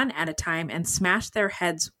out one at a time, and smashed their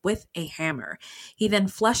heads with a hammer. He then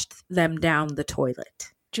flushed them down the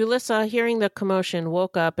toilet. Julissa, hearing the commotion,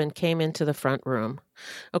 woke up and came into the front room.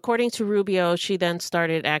 According to Rubio, she then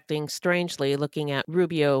started acting strangely, looking at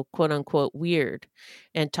Rubio, quote unquote, weird,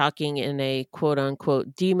 and talking in a quote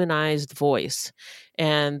unquote demonized voice,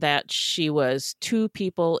 and that she was two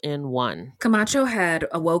people in one. Camacho had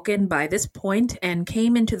awoken by this point and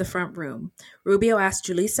came into the front room. Rubio asked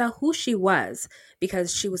Julissa who she was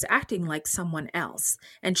because she was acting like someone else,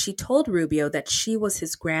 and she told Rubio that she was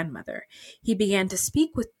his grandmother. He began to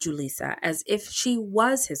speak with Julissa as if she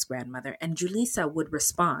was his grandmother, and Julissa would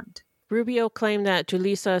respond. Rubio claimed that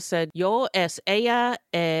Julissa said, "Yo es ella,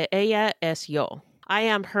 ella es yo." I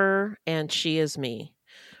am her, and she is me.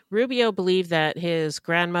 Rubio believed that his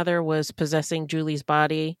grandmother was possessing Julie's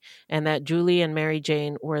body and that Julie and Mary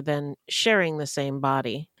Jane were then sharing the same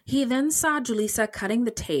body. He then saw Julissa cutting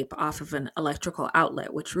the tape off of an electrical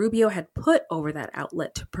outlet, which Rubio had put over that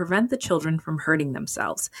outlet to prevent the children from hurting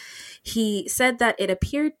themselves. He said that it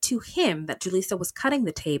appeared to him that Julissa was cutting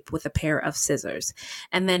the tape with a pair of scissors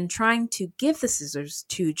and then trying to give the scissors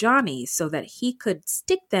to Johnny so that he could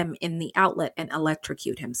stick them in the outlet and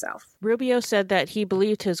electrocute himself. Rubio said that he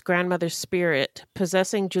believed his grandmother's spirit,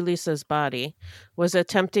 possessing Julissa's body, was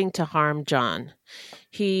attempting to harm John.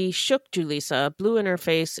 He shook Julissa, blew in her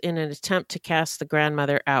face in an attempt to cast the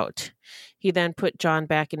grandmother out. He then put John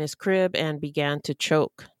back in his crib and began to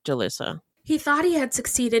choke Julissa. He thought he had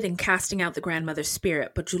succeeded in casting out the grandmother's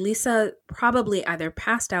spirit, but Julissa probably either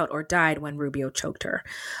passed out or died when Rubio choked her.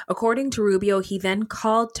 According to Rubio, he then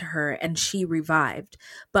called to her and she revived,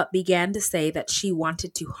 but began to say that she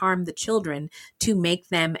wanted to harm the children to make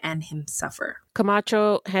them and him suffer.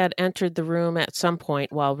 Camacho had entered the room at some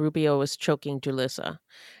point while Rubio was choking Julissa.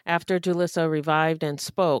 After Julissa revived and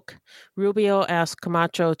spoke, Rubio asked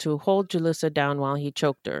Camacho to hold Julissa down while he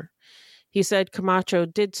choked her. He said Camacho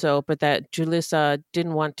did so, but that Julissa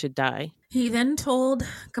didn't want to die. He then told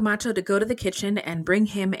Camacho to go to the kitchen and bring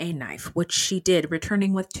him a knife, which she did,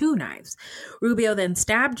 returning with 2 knives. Rubio then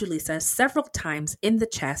stabbed Julissa several times in the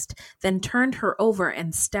chest, then turned her over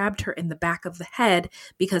and stabbed her in the back of the head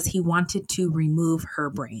because he wanted to remove her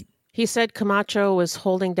brain. He said Camacho was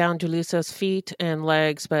holding down Julissa's feet and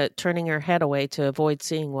legs, but turning her head away to avoid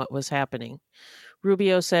seeing what was happening.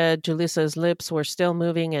 Rubio said Julissa's lips were still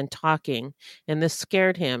moving and talking, and this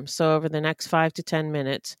scared him, so over the next 5 to 10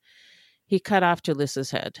 minutes, he cut off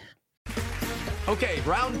Julissa's head. Okay,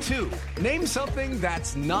 round 2. Name something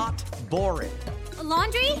that's not boring. A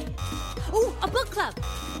laundry? Ooh, a book club.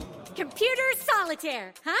 Computer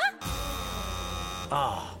solitaire, huh?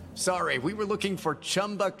 Ah, sorry, we were looking for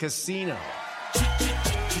Chumba Casino.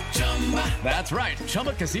 That's right.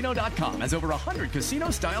 ChumbaCasino.com has over 100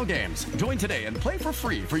 casino-style games. Join today and play for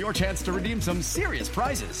free for your chance to redeem some serious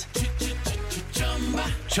prizes.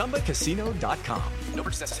 ChumbaCasino.com. No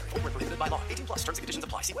purchase necessary. Void where prohibited by law. 18+ terms and conditions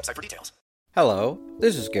apply. See website for details. Hello,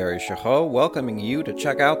 this is Gary Chahot welcoming you to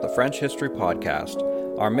check out the French History Podcast.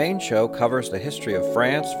 Our main show covers the history of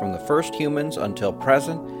France from the first humans until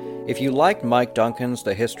present. If you liked Mike Duncan's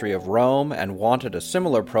The History of Rome and wanted a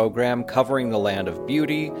similar program covering the land of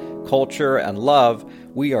beauty, culture, and love,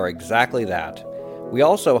 we are exactly that. We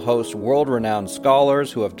also host world-renowned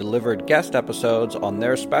scholars who have delivered guest episodes on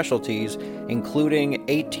their specialties, including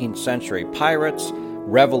 18th century pirates,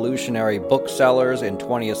 revolutionary booksellers in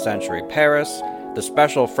 20th century Paris, the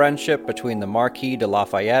special friendship between the Marquis de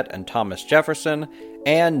Lafayette and Thomas Jefferson,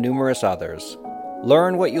 and numerous others.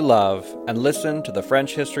 Learn what you love and listen to the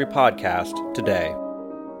French History Podcast today.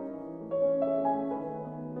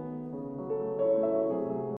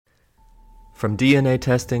 From DNA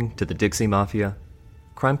testing to the Dixie Mafia,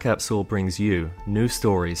 Crime Capsule brings you new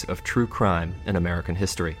stories of true crime in American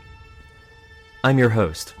history. I'm your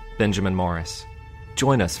host, Benjamin Morris.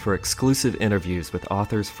 Join us for exclusive interviews with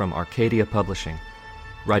authors from Arcadia Publishing,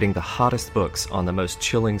 writing the hottest books on the most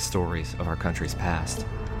chilling stories of our country's past.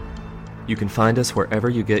 You can find us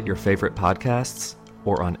wherever you get your favorite podcasts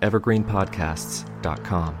or on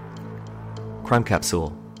evergreenpodcasts.com. Crime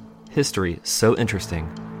Capsule. History so interesting,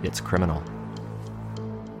 it's criminal.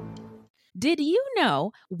 Did you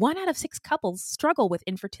know 1 out of 6 couples struggle with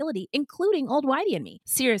infertility, including old Whitey and me?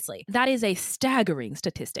 Seriously, that is a staggering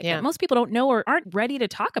statistic that most people don't know or aren't ready to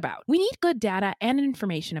talk about. We need good data and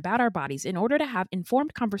information about our bodies in order to have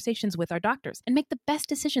informed conversations with our doctors and make the best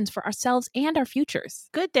decisions for ourselves and our futures.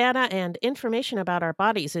 Good data and information about our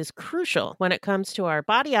bodies is crucial when it comes to our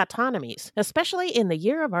body autonomies, especially in the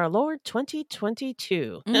year of our Lord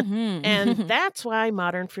 2022. And that's why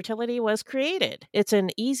modern fertility was created. It's an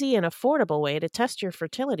easy and affordable affordable way to test your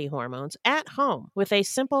fertility hormones at home with a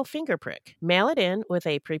simple finger prick. Mail it in with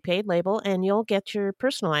a prepaid label and you'll get your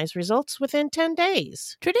personalized results within 10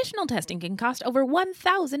 days. Traditional testing can cost over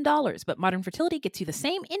 $1,000, but Modern Fertility gets you the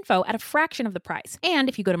same info at a fraction of the price. And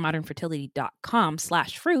if you go to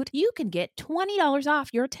modernfertility.com/fruit, you can get $20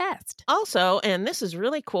 off your test. Also, and this is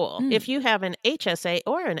really cool, if you have an HSA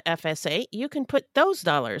or an FSA, you can put those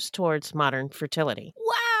dollars towards Modern Fertility.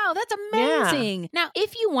 Wow, that's amazing. Yeah. Now,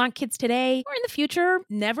 if you want kids today or in the future,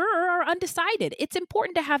 never or are undecided, it's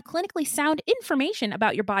important to have clinically sound information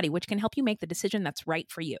about your body, which can help you make the decision that's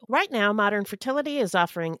right for you. Right now, Modern Fertility is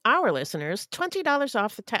offering our listeners $20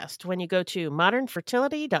 off the test when you go to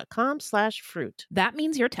modernfertility.com/fruit. That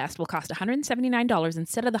means your test will cost $179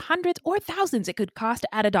 instead of the hundreds or thousands it could cost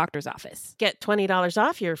at a doctor's office. Get $20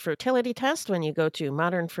 off your fertility test when you go to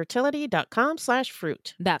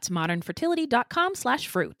modernfertility.com/fruit. That's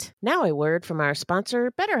modernfertility.com/fruit. Now a word from our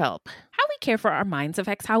sponsor, BetterHelp. How we care for our minds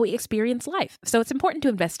affects how we experience life, so it's important to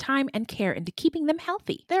invest time and care into keeping them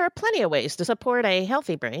healthy. There are plenty of ways to support a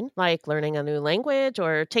healthy brain, like learning a new language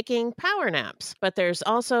or taking power naps, but there's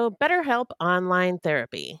also BetterHelp online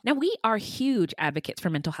therapy. Now, we are huge advocates for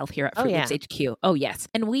mental health here at Fruit Loops HQ. Oh, yes.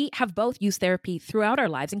 And we have both used therapy throughout our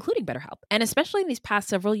lives, including BetterHelp, and especially in these past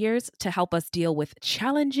several years to help us deal with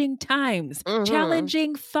challenging times,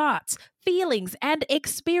 challenging thoughts, feelings, and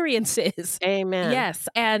experiences. Amen. Yes.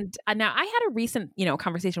 And now I had a recent,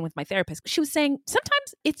 conversation with my therapist. She was saying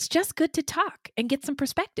sometimes it's just good to talk and get some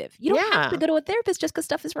perspective. You don't have to go to a therapist just because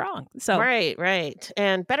stuff is wrong. So Right.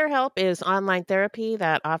 And BetterHelp is online therapy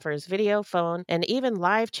that offers video, phone, and even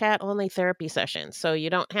live chat only therapy sessions. So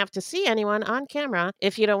you don't have to see anyone on camera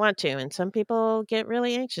if you don't want to. And some people get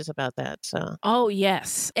really anxious about that. So. Oh,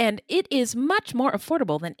 yes. And it is much more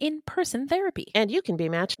affordable than in-person therapy. And you can be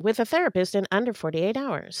matched with a therapist in under 48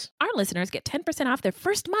 hours. Our listeners get 10% off their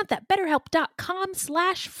first month at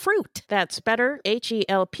betterhelp.com/fruit. That's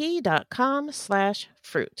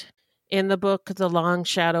betterhelp.com/fruit. In the book, The Long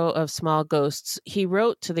Shadow of Small Ghosts, he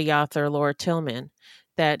wrote to the author, Laura Tillman,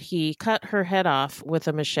 that he cut her head off with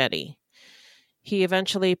a machete. He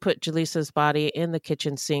eventually put Jaleesa's body in the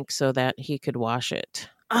kitchen sink so that he could wash it.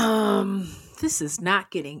 This is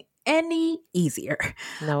not getting any easier.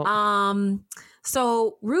 No.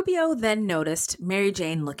 So Rubio then noticed Mary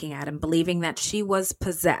Jane looking at him, believing that she was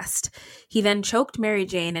possessed. He then choked Mary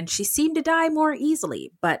Jane and she seemed to die more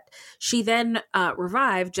easily, but she then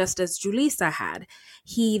revived just as Julissa had.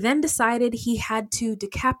 He then decided he had to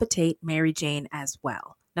decapitate Mary Jane as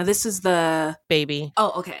well. Now this is the baby.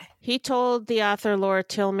 Oh, okay. He told the author Laura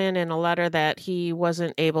Tillman in a letter that he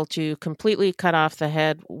wasn't able to completely cut off the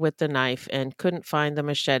head with the knife and couldn't find the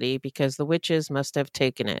machete because the witches must have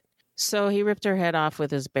taken it. So he ripped her head off with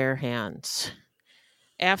his bare hands.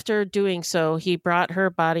 After doing so, he brought her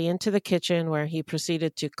body into the kitchen where he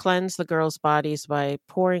proceeded to cleanse the girls' bodies by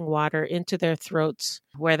pouring water into their throats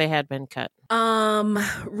where they had been cut.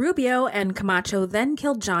 Rubio and Camacho then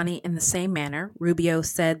killed Johnny in the same manner. Rubio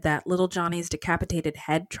said that little Johnny's decapitated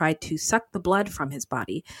head tried to suck the blood from his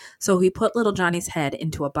body, so he put little Johnny's head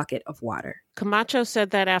into a bucket of water. Camacho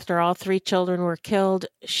said that after all three children were killed,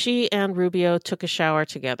 she and Rubio took a shower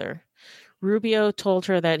together. Rubio told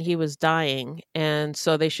her that he was dying, and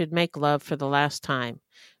so they should make love for the last time,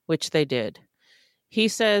 which they did. He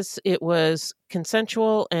says it was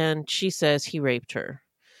consensual, and she says he raped her.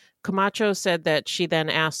 Camacho said that she then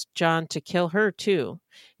asked John to kill her too,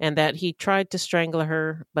 and that he tried to strangle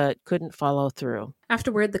her but couldn't follow through.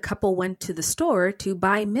 Afterward, the couple went to the store to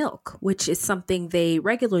buy milk, which is something they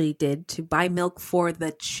regularly did, to buy milk for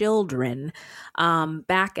the children.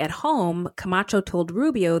 Back at home, Camacho told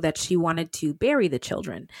Rubio that she wanted to bury the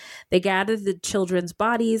children. They gathered the children's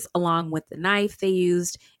bodies along with the knife they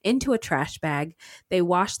used into a trash bag. They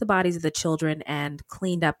washed the bodies of the children and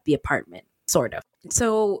cleaned up the apartment. Sort of.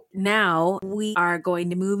 So now we are going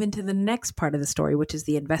to move into the next part of the story, which is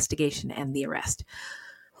the investigation and the arrest.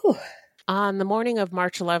 Whew. On the morning of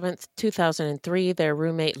March 11th, 2003, their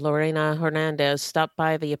roommate Lorena Hernandez stopped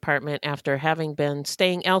by the apartment after having been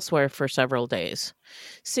staying elsewhere for several days.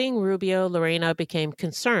 Seeing Rubio, Lorena became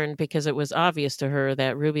concerned because it was obvious to her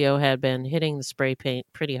that Rubio had been hitting the spray paint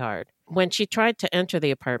pretty hard. When she tried to enter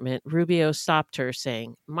the apartment, Rubio stopped her,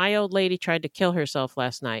 saying, "My old lady tried to kill herself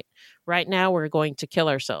last night. Right now, we're going to kill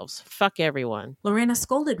ourselves. Fuck everyone." Lorena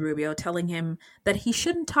scolded Rubio, telling him that he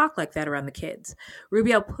shouldn't talk like that around the kids.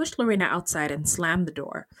 Rubio pushed Lorena outside and slammed the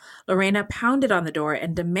door. Lorena pounded on the door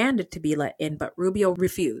and demanded to be let in, but Rubio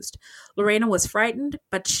refused. Lorena was frightened,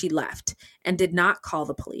 but she left and did not call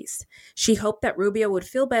the police. She hoped that Rubio would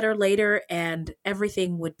feel better later and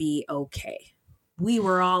everything would be okay. We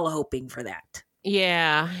were all hoping for that.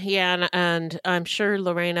 Yeah, and I'm sure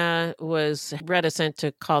Lorena was reticent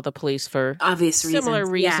to call the police for obvious similar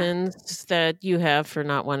reasons. reasons that you have for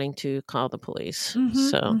not wanting to call the police. Mm-hmm,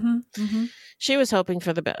 So mm-hmm, mm-hmm. she was hoping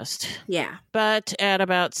for the best. Yeah. But at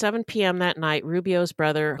about 7 p.m. that night, Rubio's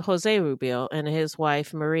brother, Jose Rubio, and his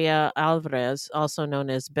wife, Maria Alvarez, also known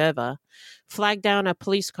as Beva, flagged down a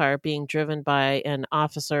police car being driven by an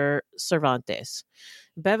officer Cervantes.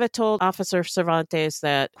 Beva told Officer Cervantes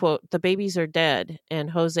that, quote, the babies are dead, and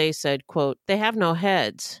Jose said, quote, they have no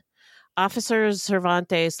heads. Officer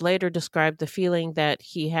Cervantes later described the feeling that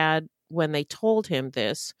he had when they told him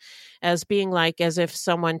this as being like as if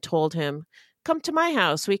someone told him, come to my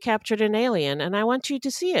house, we captured an alien, and I want you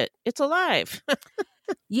to see it. It's alive.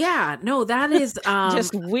 Yeah, no, that is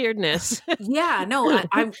just weirdness. Yeah, no,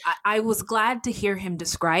 I was glad to hear him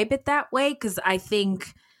describe it that way, because I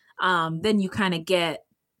think then you kind of get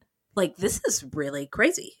like, this is really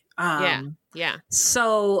crazy. Yeah.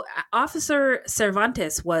 So Officer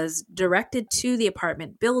Cervantes was directed to the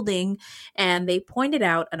apartment building, and they pointed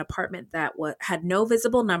out an apartment that had no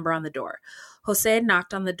visible number on the door. Jose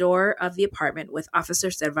knocked on the door of the apartment with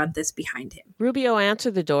Officer Cervantes behind him. Rubio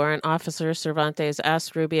answered the door, and Officer Cervantes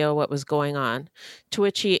asked Rubio what was going on, to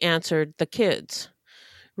which he answered, the kids.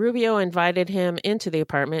 Rubio invited him into the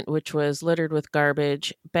apartment, which was littered with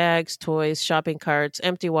garbage, bags, toys, shopping carts,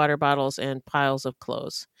 empty water bottles, and piles of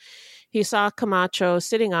clothes. He saw Camacho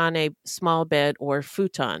sitting on a small bed or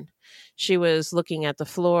futon. She was looking at the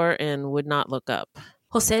floor and would not look up.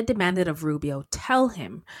 Jose demanded of Rubio, tell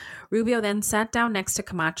him. Rubio then sat down next to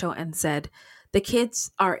Camacho and said, the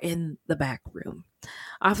kids are in the back room.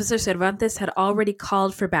 Officer Cervantes had already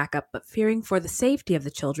called for backup, but fearing for the safety of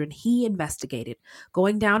the children, he investigated.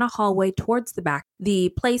 Going down a hallway towards the back, the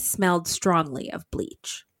place smelled strongly of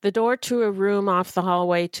bleach. The door to a room off the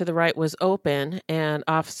hallway to the right was open, and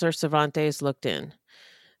Officer Cervantes looked in.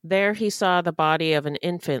 There he saw the body of an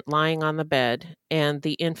infant lying on the bed, and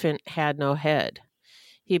the infant had no head.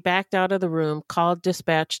 He backed out of the room, called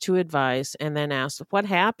dispatch to advise, and then asked, what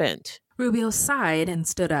happened? Rubio sighed and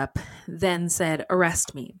stood up, then said,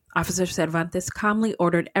 arrest me. Officer Cervantes calmly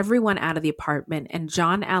ordered everyone out of the apartment, and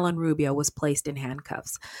John Allen Rubio was placed in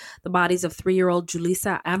handcuffs. The bodies of 3-year-old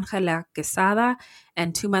Julissa Angela Quesada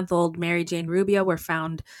and 2-month-old Mary Jane Rubio were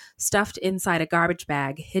found stuffed inside a garbage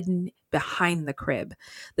bag hidden behind the crib.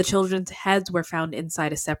 The children's heads were found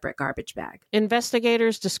inside a separate garbage bag.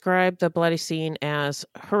 Investigators described the bloody scene as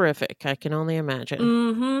horrific. I can only imagine.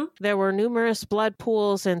 Mm-hmm. There were numerous blood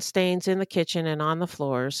pools and stains in the kitchen and on the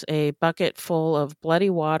floors, a bucket full of bloody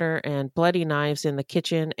water and bloody knives in the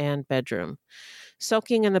kitchen and bedroom.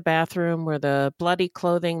 Soaking in the bathroom were the bloody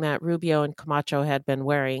clothing that Rubio and Camacho had been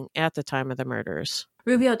wearing at the time of the murders.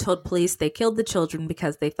 Rubio told police they killed the children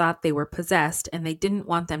because they thought they were possessed and they didn't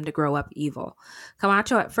want them to grow up evil.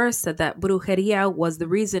 Camacho at first said that brujeria was the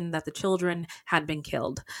reason that the children had been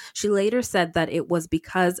killed. She later said that it was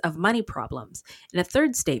because of money problems. In a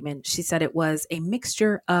third statement, she said it was a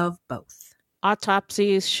mixture of both.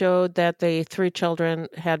 Autopsies showed that the 3 children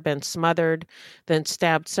had been smothered, then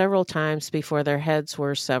stabbed several times before their heads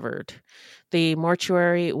were severed. The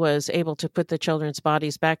mortuary was able to put the children's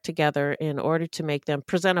bodies back together in order to make them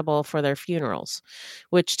presentable for their funerals,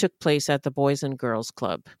 which took place at the Boys and Girls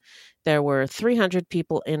Club. There were 300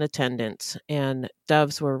 people in attendance, and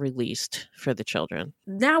doves were released for the children.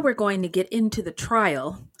 Now we're going to get into the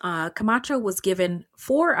trial. Camacho was given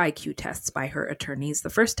 4 IQ tests by her attorneys. The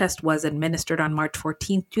first test was administered on March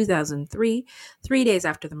 14, 2003, 3 days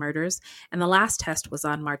after the murders, and the last test was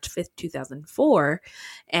on March 5, 2004,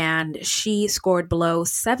 and she scored below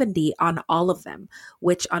 70 on all of them,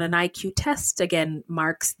 which on an IQ test, again,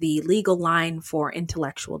 marks the legal line for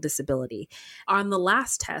intellectual disability. On the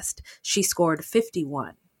last test, she scored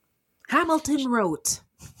 51. Hamilton wrote,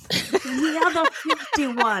 the other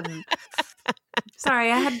 51. Sorry,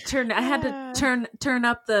 I had to turn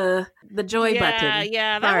up the joy button.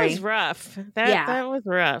 Yeah, that was rough. That was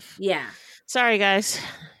rough. Yeah. Sorry, guys.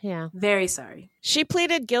 Yeah. Very sorry. She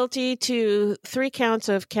pleaded guilty to 3 counts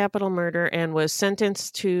of capital murder and was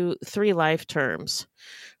sentenced to 3 life terms.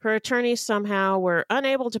 Her attorneys somehow were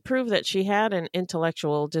unable to prove that she had an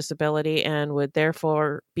intellectual disability and would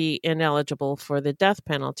therefore be ineligible for the death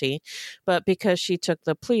penalty. But because she took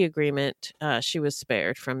the plea agreement, she was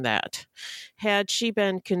spared from that. Had she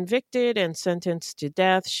been convicted and sentenced to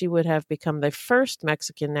death, she would have become the first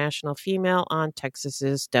Mexican national female on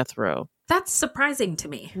Texas's death row. That's surprising to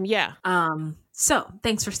me. Yeah. So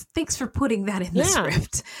thanks for putting that in the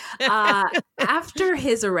script. After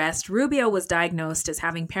his arrest, Rubio was diagnosed as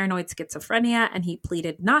having paranoid schizophrenia, and he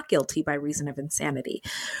pleaded not guilty by reason of insanity.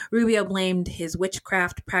 Rubio blamed his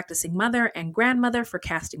witchcraft practicing mother and grandmother for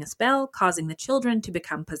casting a spell, causing the children to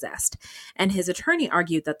become possessed. And his attorney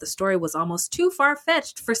argued that the story was almost too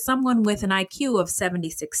far-fetched for someone with an IQ of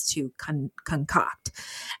 76 to concoct.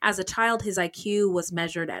 As a child, his IQ was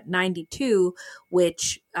measured at 92,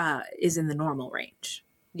 which is in the normal range.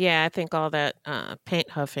 Yeah, I think all that paint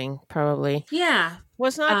huffing probably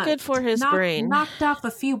was not good for his brain. Knocked off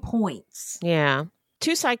a few points. Yeah.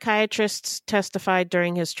 2 psychiatrists testified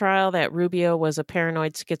during his trial that Rubio was a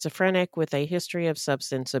paranoid schizophrenic with a history of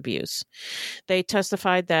substance abuse. They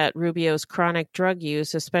testified that Rubio's chronic drug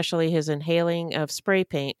use, especially his inhaling of spray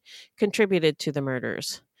paint, contributed to the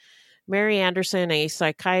murders. Mary Anderson, a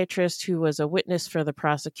psychiatrist who was a witness for the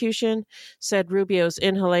prosecution, said Rubio's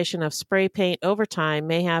inhalation of spray paint over time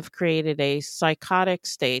may have created a psychotic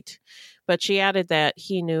state, but she added that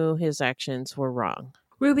he knew his actions were wrong.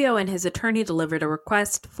 Rubio and his attorney delivered a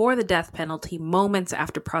request for the death penalty moments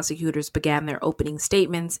after prosecutors began their opening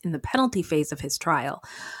statements in the penalty phase of his trial.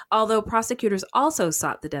 Although prosecutors also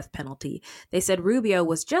sought the death penalty, they said Rubio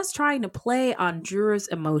was just trying to play on jurors'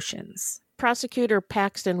 emotions. Prosecutor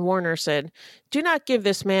Paxton Warner said, "Do not give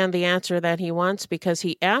this man the answer that he wants because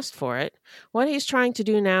he asked for it. What he's trying to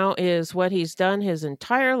do now is what he's done his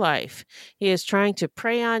entire life. He is trying to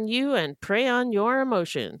prey on you and prey on your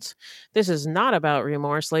emotions. This is not about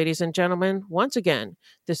remorse, ladies and gentlemen. Once again,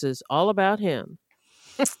 this is all about him."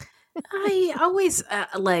 I always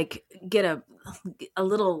get a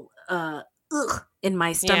little ugh in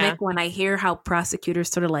my stomach when I hear how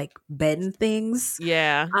prosecutors sort of like bend things.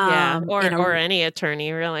 Or any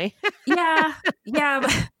attorney, really.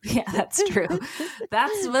 That's true.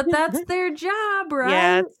 That's their job, right?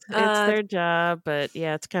 Yeah, it's their job, but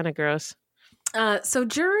yeah, it's kind of gross. So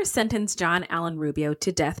jurors sentenced John Allen Rubio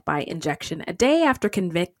to death by injection a day after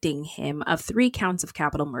convicting him of 3 counts of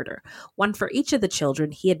capital murder, 1 for each of the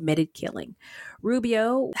children he admitted killing.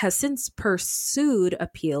 Rubio has since pursued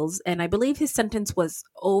appeals, and I believe his sentence was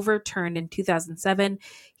overturned in 2007.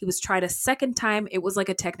 He was tried a second time. It was like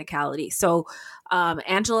a technicality. So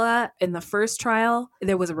Angela, in the first trial,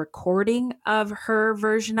 there was a recording of her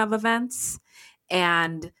version of events,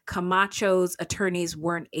 and Camacho's attorneys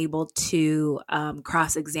weren't able to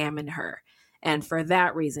cross-examine her. And for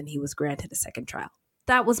that reason, he was granted a second trial.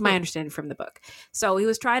 That was my understanding from the book. So he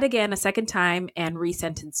was tried again a second time and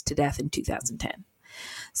resentenced to death in 2010.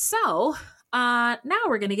 So now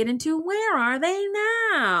we're going to get into where are they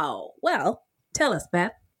now? Well, tell us,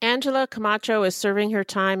 Beth. Angela Camacho is serving her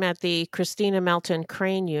time at the Christina Melton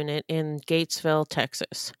Crane Unit in Gatesville,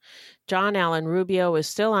 Texas. John Allen Rubio is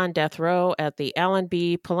still on death row at the Allen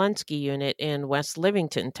B. Polensky Unit in West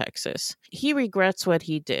Livington, Texas. He regrets what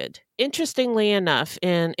he did. Interestingly enough,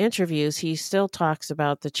 in interviews, he still talks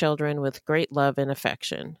about the children with great love and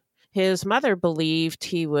affection. His mother believed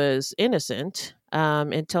he was innocent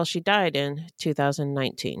until she died in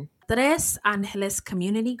 2019. Tres Angeles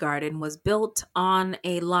Community Garden was built on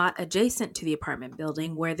a lot adjacent to the apartment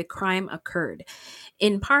building where the crime occurred,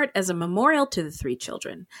 in part as a memorial to the 3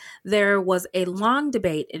 children. There was a long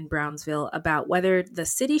debate in Brownsville about whether the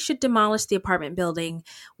city should demolish the apartment building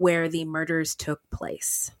where the murders took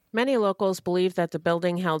place. Many locals believed that the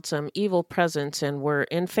building held some evil presence and were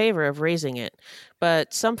in favor of razing it,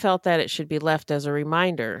 but some felt that it should be left as a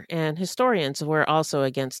reminder, and historians were also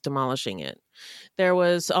against demolishing it. There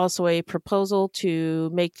was also a proposal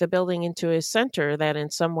to make the building into a center that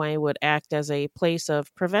in some way would act as a place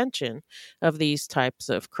of prevention of these types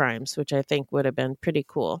of crimes, which I think would have been pretty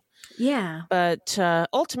cool. Yeah. But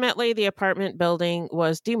ultimately, the apartment building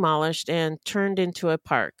was demolished and turned into a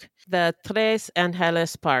park, the Tres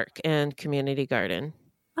Angeles Park and Community Garden.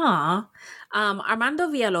 Armando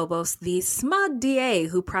Villalobos, the smug DA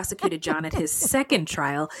who prosecuted John at his second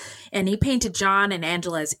trial, and he painted John and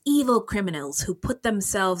Angela as evil criminals who put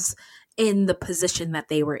themselves in the position that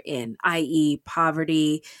they were in, i.e.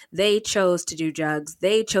 poverty. They chose to do drugs,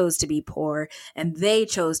 they chose to be poor, and they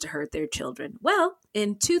chose to hurt their children. Well,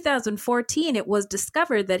 in 2014, it was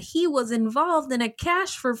discovered that he was involved in a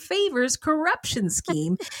cash for favors corruption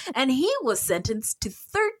scheme, and he was sentenced to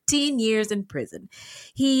 13 years in prison.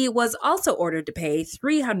 He was also ordered to pay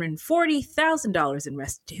 $340,000 in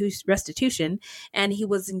restitution, and he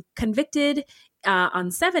was convicted on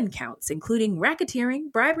 7 counts, including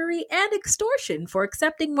racketeering, bribery, and extortion for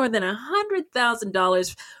accepting more than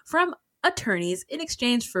 $100,000 from attorneys in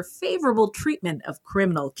exchange for favorable treatment of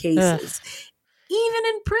criminal cases. Even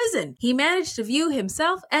in prison, he managed to view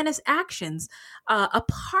himself and his actions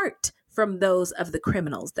apart from those of the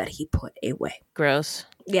criminals that he put away. Gross.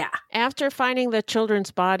 Yeah. After finding the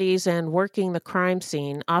children's bodies and working the crime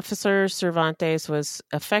scene, Officer Cervantes was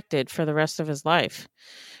affected for the rest of his life.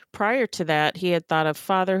 Prior to that, he had thought of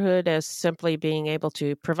fatherhood as simply being able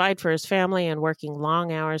to provide for his family and working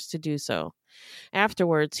long hours to do so.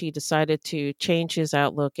 Afterwards, he decided to change his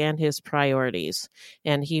outlook and his priorities,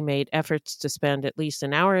 and he made efforts to spend at least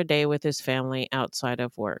an hour a day with his family outside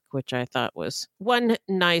of work, which I thought was one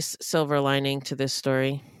nice silver lining to this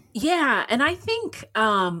story. Yeah, and I think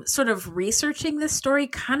sort of researching this story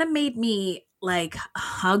kind of made me like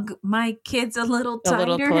hug my kids a little tighter. A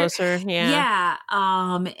little closer, yeah.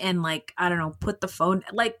 Yeah, and like, I don't know, put the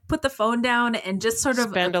phone down and just sort of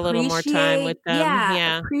spend a little more time with them.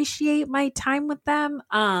 Yeah, appreciate my time with them.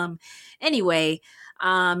 Anyway,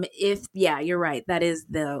 you're right. That is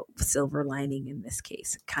the silver lining in this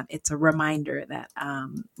case. It's a reminder that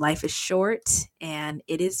life is short and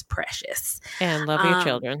it is precious. And love your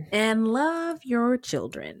children. And love your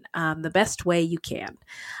children the best way you can.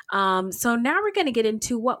 So now we're going to get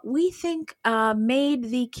into what we think made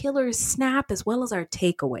the killers snap, as well as our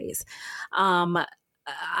takeaways.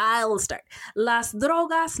 I'll start. Las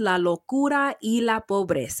drogas, la locura y la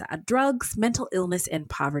pobreza. Drugs, mental illness, and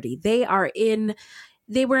poverty. They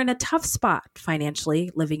were in a tough spot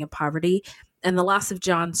financially, living in poverty, and the loss of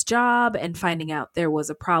John's job and finding out there was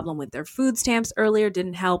a problem with their food stamps earlier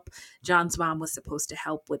didn't help. John's mom was supposed to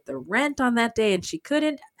help with the rent on that day, and she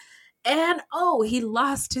couldn't. And he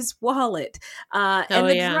lost his wallet. And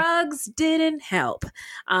the drugs didn't help.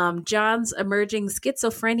 John's emerging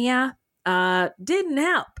schizophrenia didn't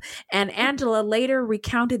help. And Angela later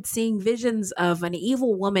recounted seeing visions of an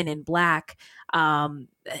evil woman in black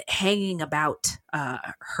hanging about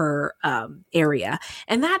her area.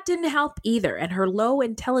 And that didn't help either. And her low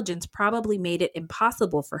intelligence probably made it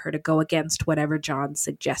impossible for her to go against whatever John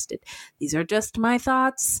suggested. These are just my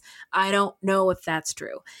thoughts. I don't know if that's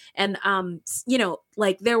true. And,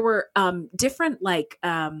 like there were different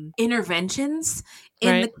interventions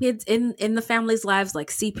in the kids, in the family's lives, like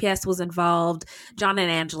CPS was involved. John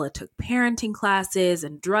and Angela took parenting classes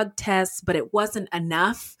and drug tests, but it wasn't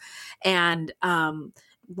enough. And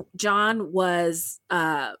John was,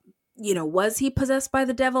 was he possessed by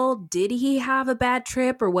the devil? Did he have a bad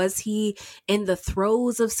trip, or was he in the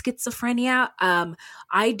throes of schizophrenia?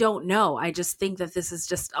 I don't know. I just think that this is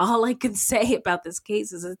just all I can say about this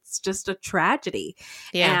case is it's just a tragedy.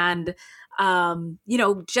 Yeah. And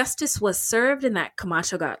justice was served in that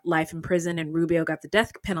Camacho got life in prison and Rubio got the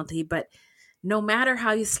death penalty. But no matter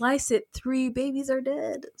how you slice it, 3 babies are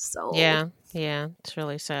dead. So yeah, it's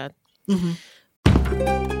really sad. Mm-hmm.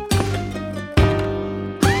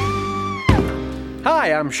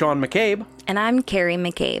 Hi, I'm Sean McCabe. And I'm Carrie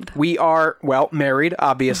McCabe. We are, married,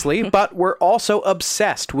 obviously, but we're also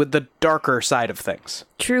obsessed with the darker side of things.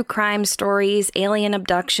 True crime stories, alien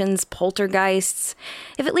abductions, poltergeists.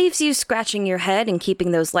 If it leaves you scratching your head and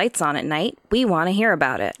keeping those lights on at night, we want to hear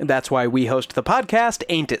about it. That's why we host the podcast,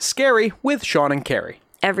 Ain't It Scary, with Sean and Carrie.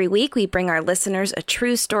 Every week, we bring our listeners a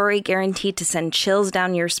true story guaranteed to send chills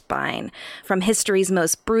down your spine. From history's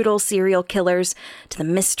most brutal serial killers to the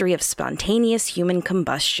mystery of spontaneous human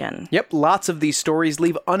combustion. Yep, lots of these stories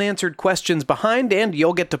leave unanswered questions behind, and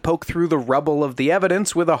you'll get to poke through the rubble of the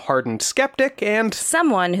evidence with a hardened skeptic and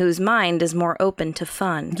someone whose mind is more open to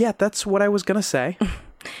fun. Yeah, that's what I was gonna say.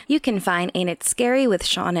 You can find Ain't It Scary with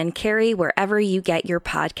Sean and Carrie wherever you get your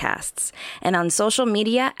podcasts, and on social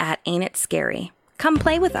media at Ain't It Scary. Come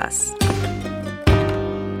play with us.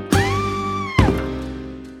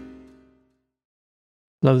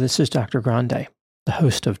 Hello, this is Dr. Grande, the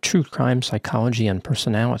host of True Crime Psychology and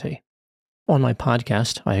Personality. On my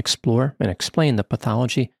podcast, I explore and explain the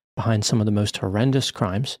pathology behind some of the most horrendous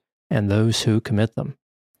crimes and those who commit them.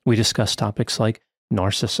 We discuss topics like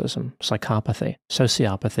narcissism, psychopathy,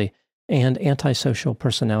 sociopathy, and antisocial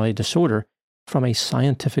personality disorder from a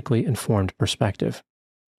scientifically informed perspective.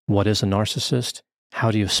 What is a narcissist? How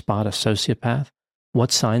do you spot a sociopath?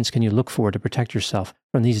 What signs can you look for to protect yourself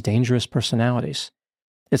from these dangerous personalities?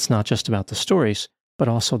 It's not just about the stories, but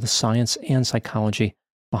also the science and psychology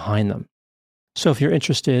behind them. So if you're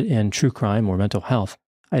interested in true crime or mental health,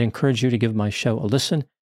 I'd encourage you to give my show a listen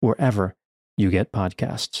wherever you get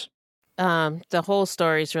podcasts. The whole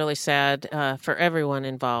story is really sad for everyone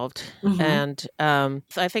involved. Mm-hmm. And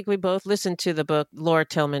I think we both listened to the book, Laura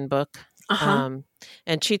Tillman book.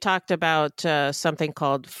 And she talked about something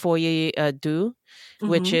called folie à deux,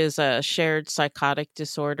 which is a shared psychotic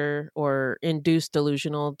disorder or induced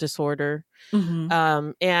delusional disorder.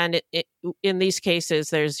 And in these cases,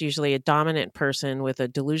 there's usually a dominant person with a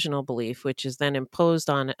delusional belief, which is then imposed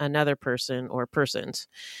on another person or persons.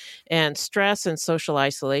 And stress and social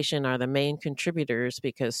isolation are the main contributors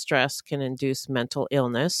because stress can induce mental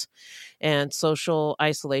illness, and social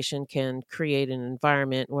isolation can create an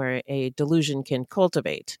environment where a delusion can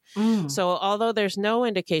cultivate. So although there's no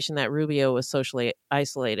indication that Rubio was socially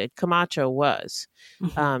isolated, Camacho was.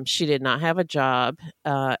 She did not have a job.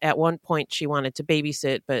 At one point, she wanted to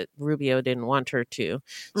babysit, but Rubio didn't want her to.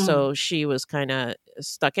 So she was kind of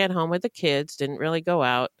stuck at home with the kids, didn't really go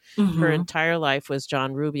out. Her entire life was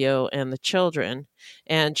John Rubio and the children.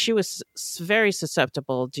 And she was very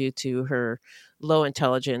susceptible due to her low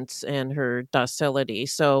intelligence and her docility.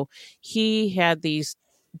 So he had these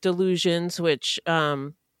delusions, which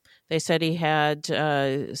they said he had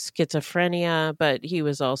schizophrenia, but he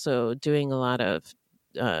was also doing a lot of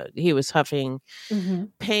he was huffing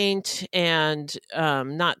paint and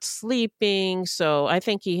not sleeping. So I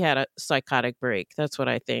think he had a psychotic break. That's what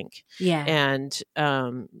I think. Yeah.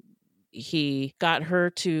 And he got her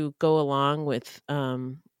to go along with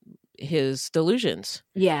his delusions.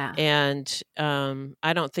 Yeah. And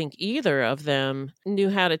I don't think either of them knew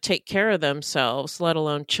how to take care of themselves, let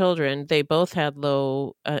alone children. They both had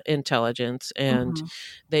low intelligence, and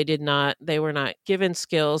they were not given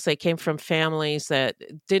skills. They came from families that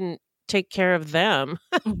didn't take care of them.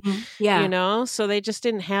 Yeah. So they just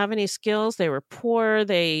didn't have any skills. They were poor.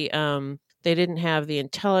 They didn't have the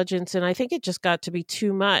intelligence, and I think it just got to be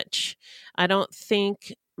too much. I don't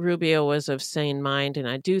think Rubio was of sane mind, and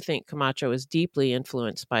I do think Camacho was deeply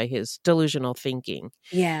influenced by his delusional thinking.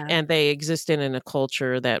 Yeah. And they existed in a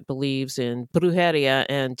culture that believes in brujeria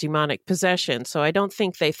and demonic possession. So I don't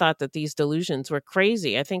think they thought that these delusions were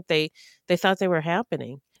crazy. I think they thought they were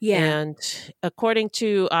happening. Yeah. And according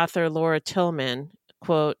to author Laura Tillman,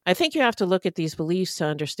 quote, I think you have to look at these beliefs to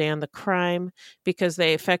understand the crime because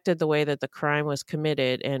they affected the way that the crime was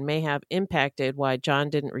committed and may have impacted why John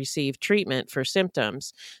didn't receive treatment for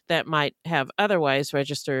symptoms that might have otherwise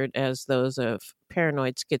registered as those of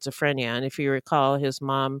paranoid schizophrenia. And if you recall, his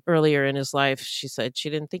mom earlier in his life, she said she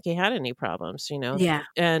didn't think he had any problems, Yeah.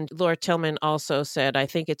 And Laura Tillman also said, I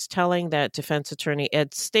think it's telling that defense attorney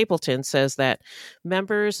Ed Stapleton says that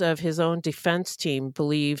members of his own defense team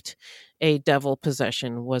believed a devil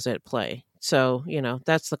possession was at play. So,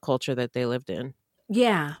 that's the culture that they lived in.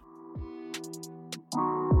 Yeah.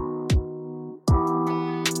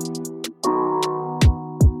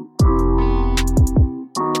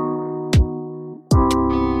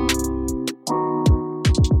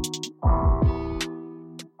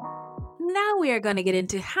 Now we are going to get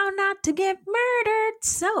into how not to get murdered.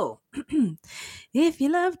 So, if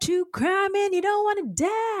you love true crime and you don't want to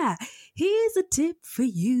die, here's a tip for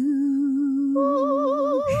you.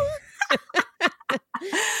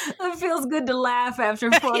 It feels good to laugh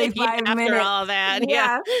after 45 after minutes. After all that.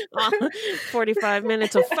 Yeah. 45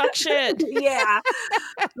 minutes of fuck shit. Yeah.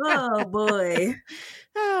 Oh, boy.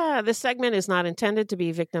 This segment is not intended to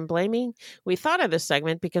be victim blaming. We thought of this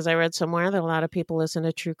segment because I read somewhere that a lot of people listen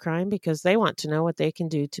to true crime because they want to know what they can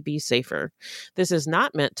do to be safer. This is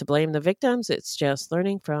not meant to blame the victims. It's just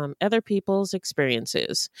learning from other people's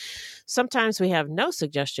experiences. Sometimes we have no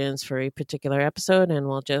suggestions for a particular episode and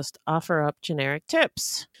we'll just offer up generic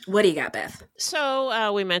tips. What do you got, Beth?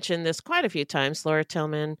 So we mentioned this quite a few times. Laura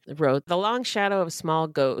Tillman wrote The Long Shadow of Small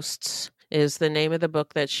Ghosts is the name of the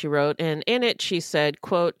book that she wrote. And in it, she said,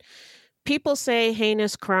 quote, people say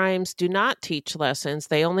heinous crimes do not teach lessons.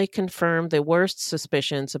 They only confirm the worst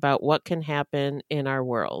suspicions about what can happen in our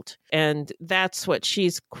world. And that's what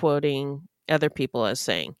she's quoting other people as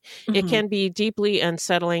saying. It can be deeply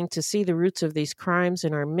unsettling to see the roots of these crimes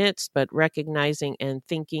in our midst, but recognizing and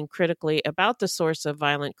thinking critically about the source of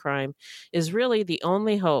violent crime is really the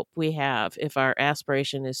only hope we have if our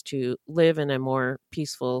aspiration is to live in a more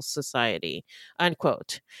peaceful society,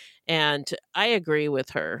 unquote. And I agree with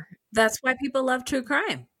her. That's why people love true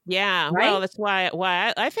crime. Yeah, right? Well, that's why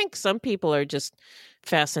I think some people are just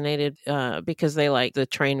fascinated because they like the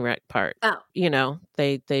train wreck part. Oh.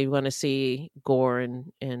 They want to see gore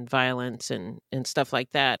and violence and stuff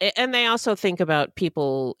like that. And they also think about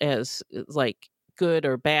people as like good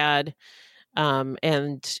or bad.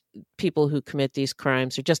 And people who commit these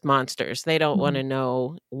crimes are just monsters. They don't want to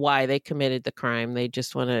know why they committed the crime. They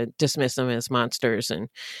just want to dismiss them as monsters,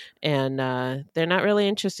 and they're not really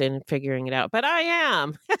interested in figuring it out. But I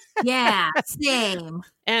am. Yeah, same.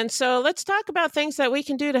 And so let's talk about things that we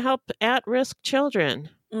can do to help at-risk children.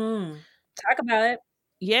 Talk about it.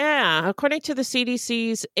 Yeah, according to the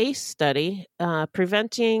CDC's ACE study,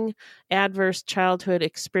 preventing adverse childhood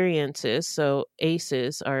experiences, so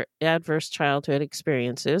ACEs are adverse childhood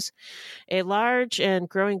experiences, a large and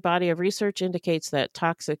growing body of research indicates that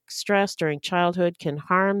toxic stress during childhood can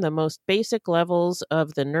harm the most basic levels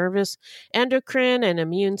of the nervous, endocrine, and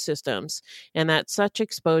immune systems, and that such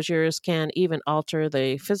exposures can even alter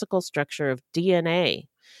the physical structure of DNA.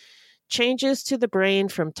 Changes to the brain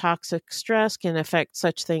from toxic stress can affect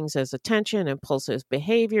such things as attention, impulsive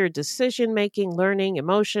behavior, decision making, learning,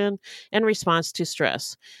 emotion, and response to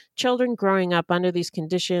stress. Children growing up under these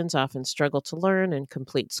conditions often struggle to learn and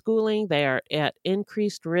complete schooling. They are at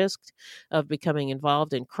increased risk of becoming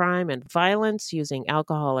involved in crime and violence, using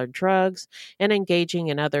alcohol or drugs, and engaging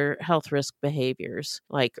in other health risk behaviors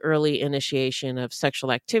like early initiation of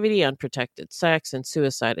sexual activity, unprotected sex, and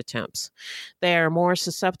suicide attempts. They are more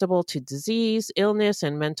susceptible to disease, illness,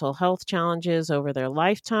 and mental health challenges over their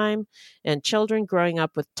lifetime, and children growing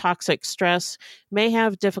up with toxic stress may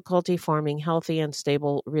have difficulty forming healthy and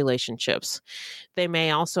stable relationships. They may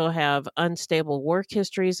also have unstable work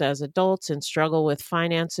histories as adults and struggle with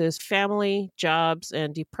finances, family, jobs,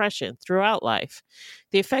 and depression throughout life,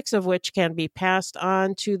 the effects of which can be passed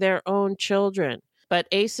on to their own children. But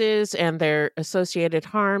ACEs and their associated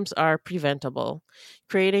harms are preventable.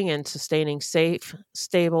 Creating and sustaining safe,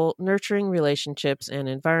 stable, nurturing relationships and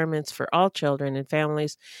environments for all children and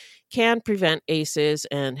families can prevent ACEs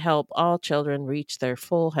and help all children reach their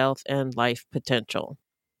full health and life potential.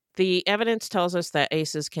 The evidence tells us that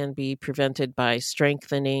ACEs can be prevented by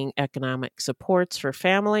strengthening economic supports for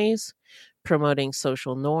families, promoting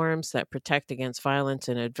social norms that protect against violence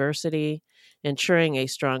and adversity, ensuring a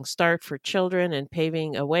strong start for children and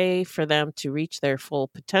paving a way for them to reach their full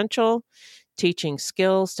potential, teaching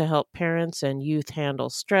skills to help parents and youth handle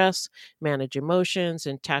stress, manage emotions,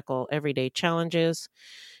 and tackle everyday challenges,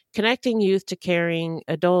 connecting youth to caring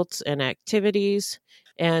adults and activities,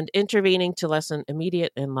 and intervening to lessen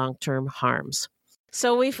immediate and long-term harms.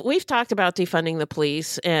 So we've talked about defunding the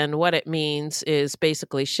police, and what it means is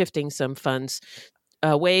basically shifting some funds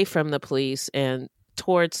away from the police and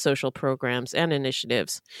towards social programs and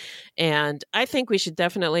initiatives. And I think we should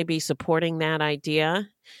definitely be supporting that idea.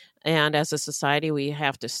 And as a society, we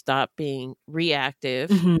have to stop being reactive.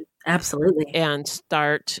 Mm-hmm. Absolutely. And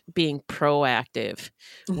start being proactive,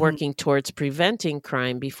 working towards preventing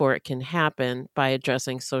crime before it can happen by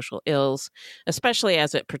addressing social ills, especially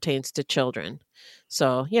as it pertains to children.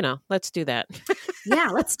 So, let's do that. Yeah,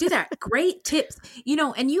 let's do that. Great tips.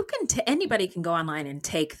 And you can, anybody can go online and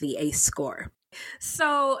take the ACE score.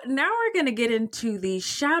 So now we're going to get into the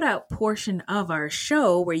shout out portion of our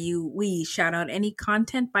show where we shout out any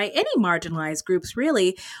content by any marginalized groups,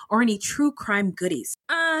 really, or any true crime goodies.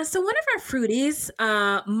 So one of our fruities,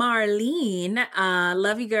 Marlene,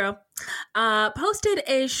 love you girl, posted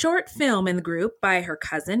a short film in the group by her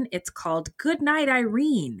cousin. It's called Good Night,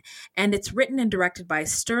 Irene, and it's written and directed by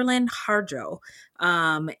Sterling Harjo.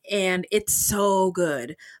 And it's so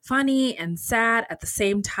good, funny and sad at the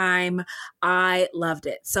same time. I loved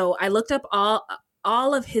it. So I looked up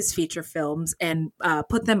all of his feature films and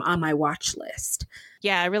put them on my watch list.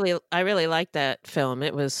 Yeah, I really liked that film.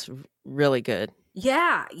 It was really good.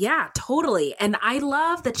 Yeah, totally. And I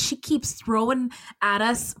love that she keeps throwing at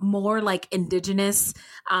us more like indigenous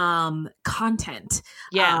content,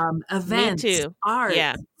 events, art,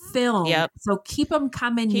 film. Yep. So keep them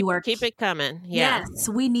coming. Keep it coming. Yeah. Yes,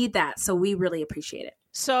 we need that. So we really appreciate it.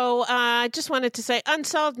 So I just wanted to say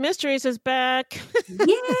Unsolved Mysteries is back.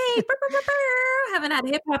 Yay! Haven't had a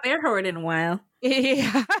hip hop air horn in a while.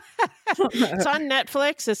 Yeah. It's on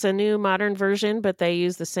Netflix. It's a new modern version, but they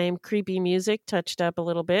use the same creepy music touched up a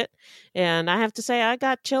little bit. And I have to say, I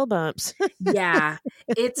got chill bumps. Yeah,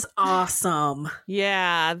 it's awesome.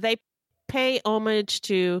 Yeah, they pay homage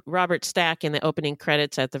to Robert Stack in the opening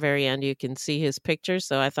credits. At the very end, you can see his picture.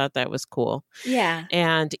 So I thought that was cool. Yeah.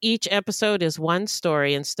 And each episode is one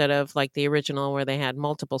story instead of like the original where they had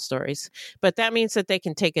multiple stories. But that means that they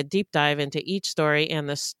can take a deep dive into each story. And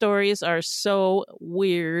the stories are so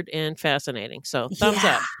weird and fascinating. So thumbs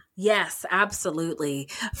up. Yes, absolutely.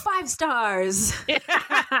 5 stars. Thank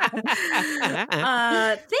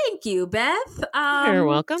you, Beth. You're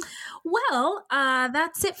welcome. Well,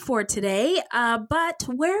 that's it for today. But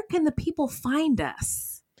where can the people find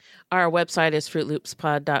us? Our website is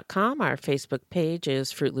fruitloopspod.com. Our Facebook page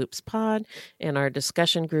is Fruit Loops Pod, and our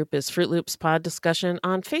discussion group is Fruit Loops Pod Discussion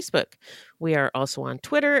on Facebook. We are also on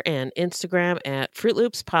Twitter and Instagram at Fruit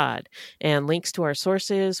Loops Pod, and links to our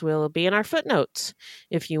sources will be in our footnotes.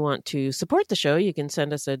 If you want to support the show, you can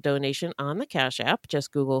send us a donation on the Cash App.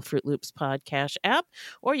 Just Google Fruit Loops Pod Cash App,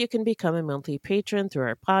 or you can become a monthly patron through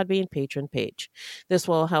our Podbean patron page. This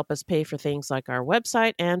will help us pay for things like our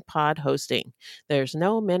website and pod hosting. There's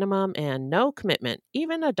no minimum and no commitment.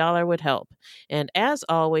 Even $1 would help. And as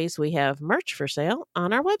always, we have merch for sale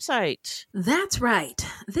on our website. That's right.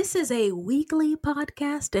 This is a weekly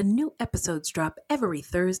podcast and new episodes drop every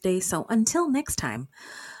Thursday. So until next time,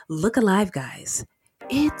 look alive, guys.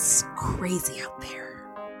 It's crazy out there.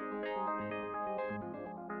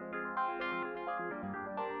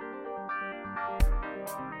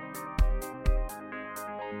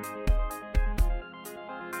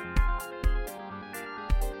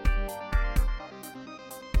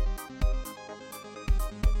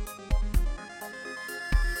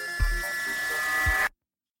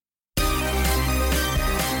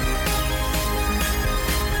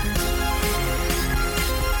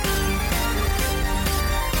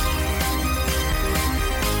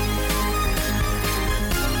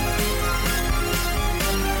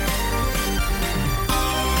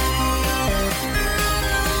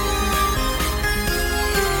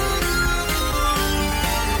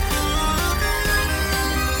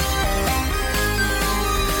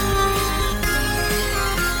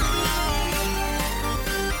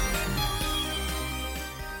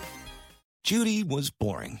 Judy was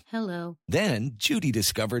boring. Hello. Then Judy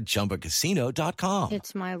discovered ChumbaCasino.com.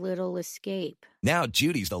 It's my little escape. Now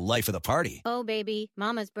Judy's the life of the party. Oh, baby,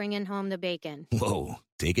 mama's bringing home the bacon. Whoa,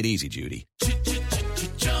 take it easy, Judy.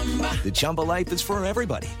 The Chumba life is for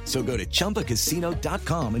everybody. So go to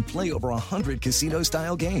ChumbaCasino.com and play over 100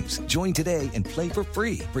 casino-style games. Join today and play for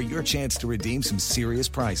free for your chance to redeem some serious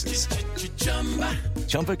prizes.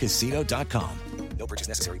 ChumbaCasino.com. No purchase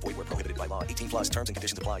necessary. Void where prohibited by law. 18+ terms and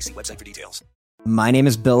conditions apply. See website for details. My name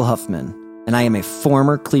is Bill Huffman, and I am a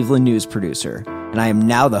former Cleveland news producer, and I am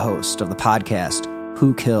now the host of the podcast,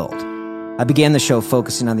 Who Killed? I began the show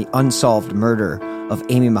focusing on the unsolved murder of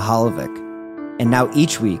Amy Mihaljevic, and now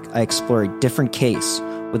each week I explore a different case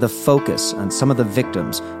with a focus on some of the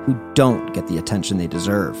victims who don't get the attention they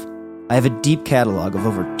deserve. I have a deep catalog of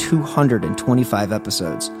over 225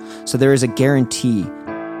 episodes, so there is a guarantee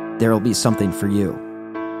there will be something for you.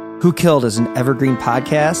 Who Killed is an evergreen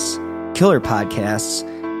podcasts, killer podcasts,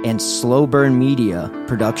 and slow burn media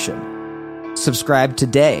production. Subscribe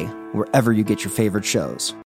today wherever you get your favorite shows.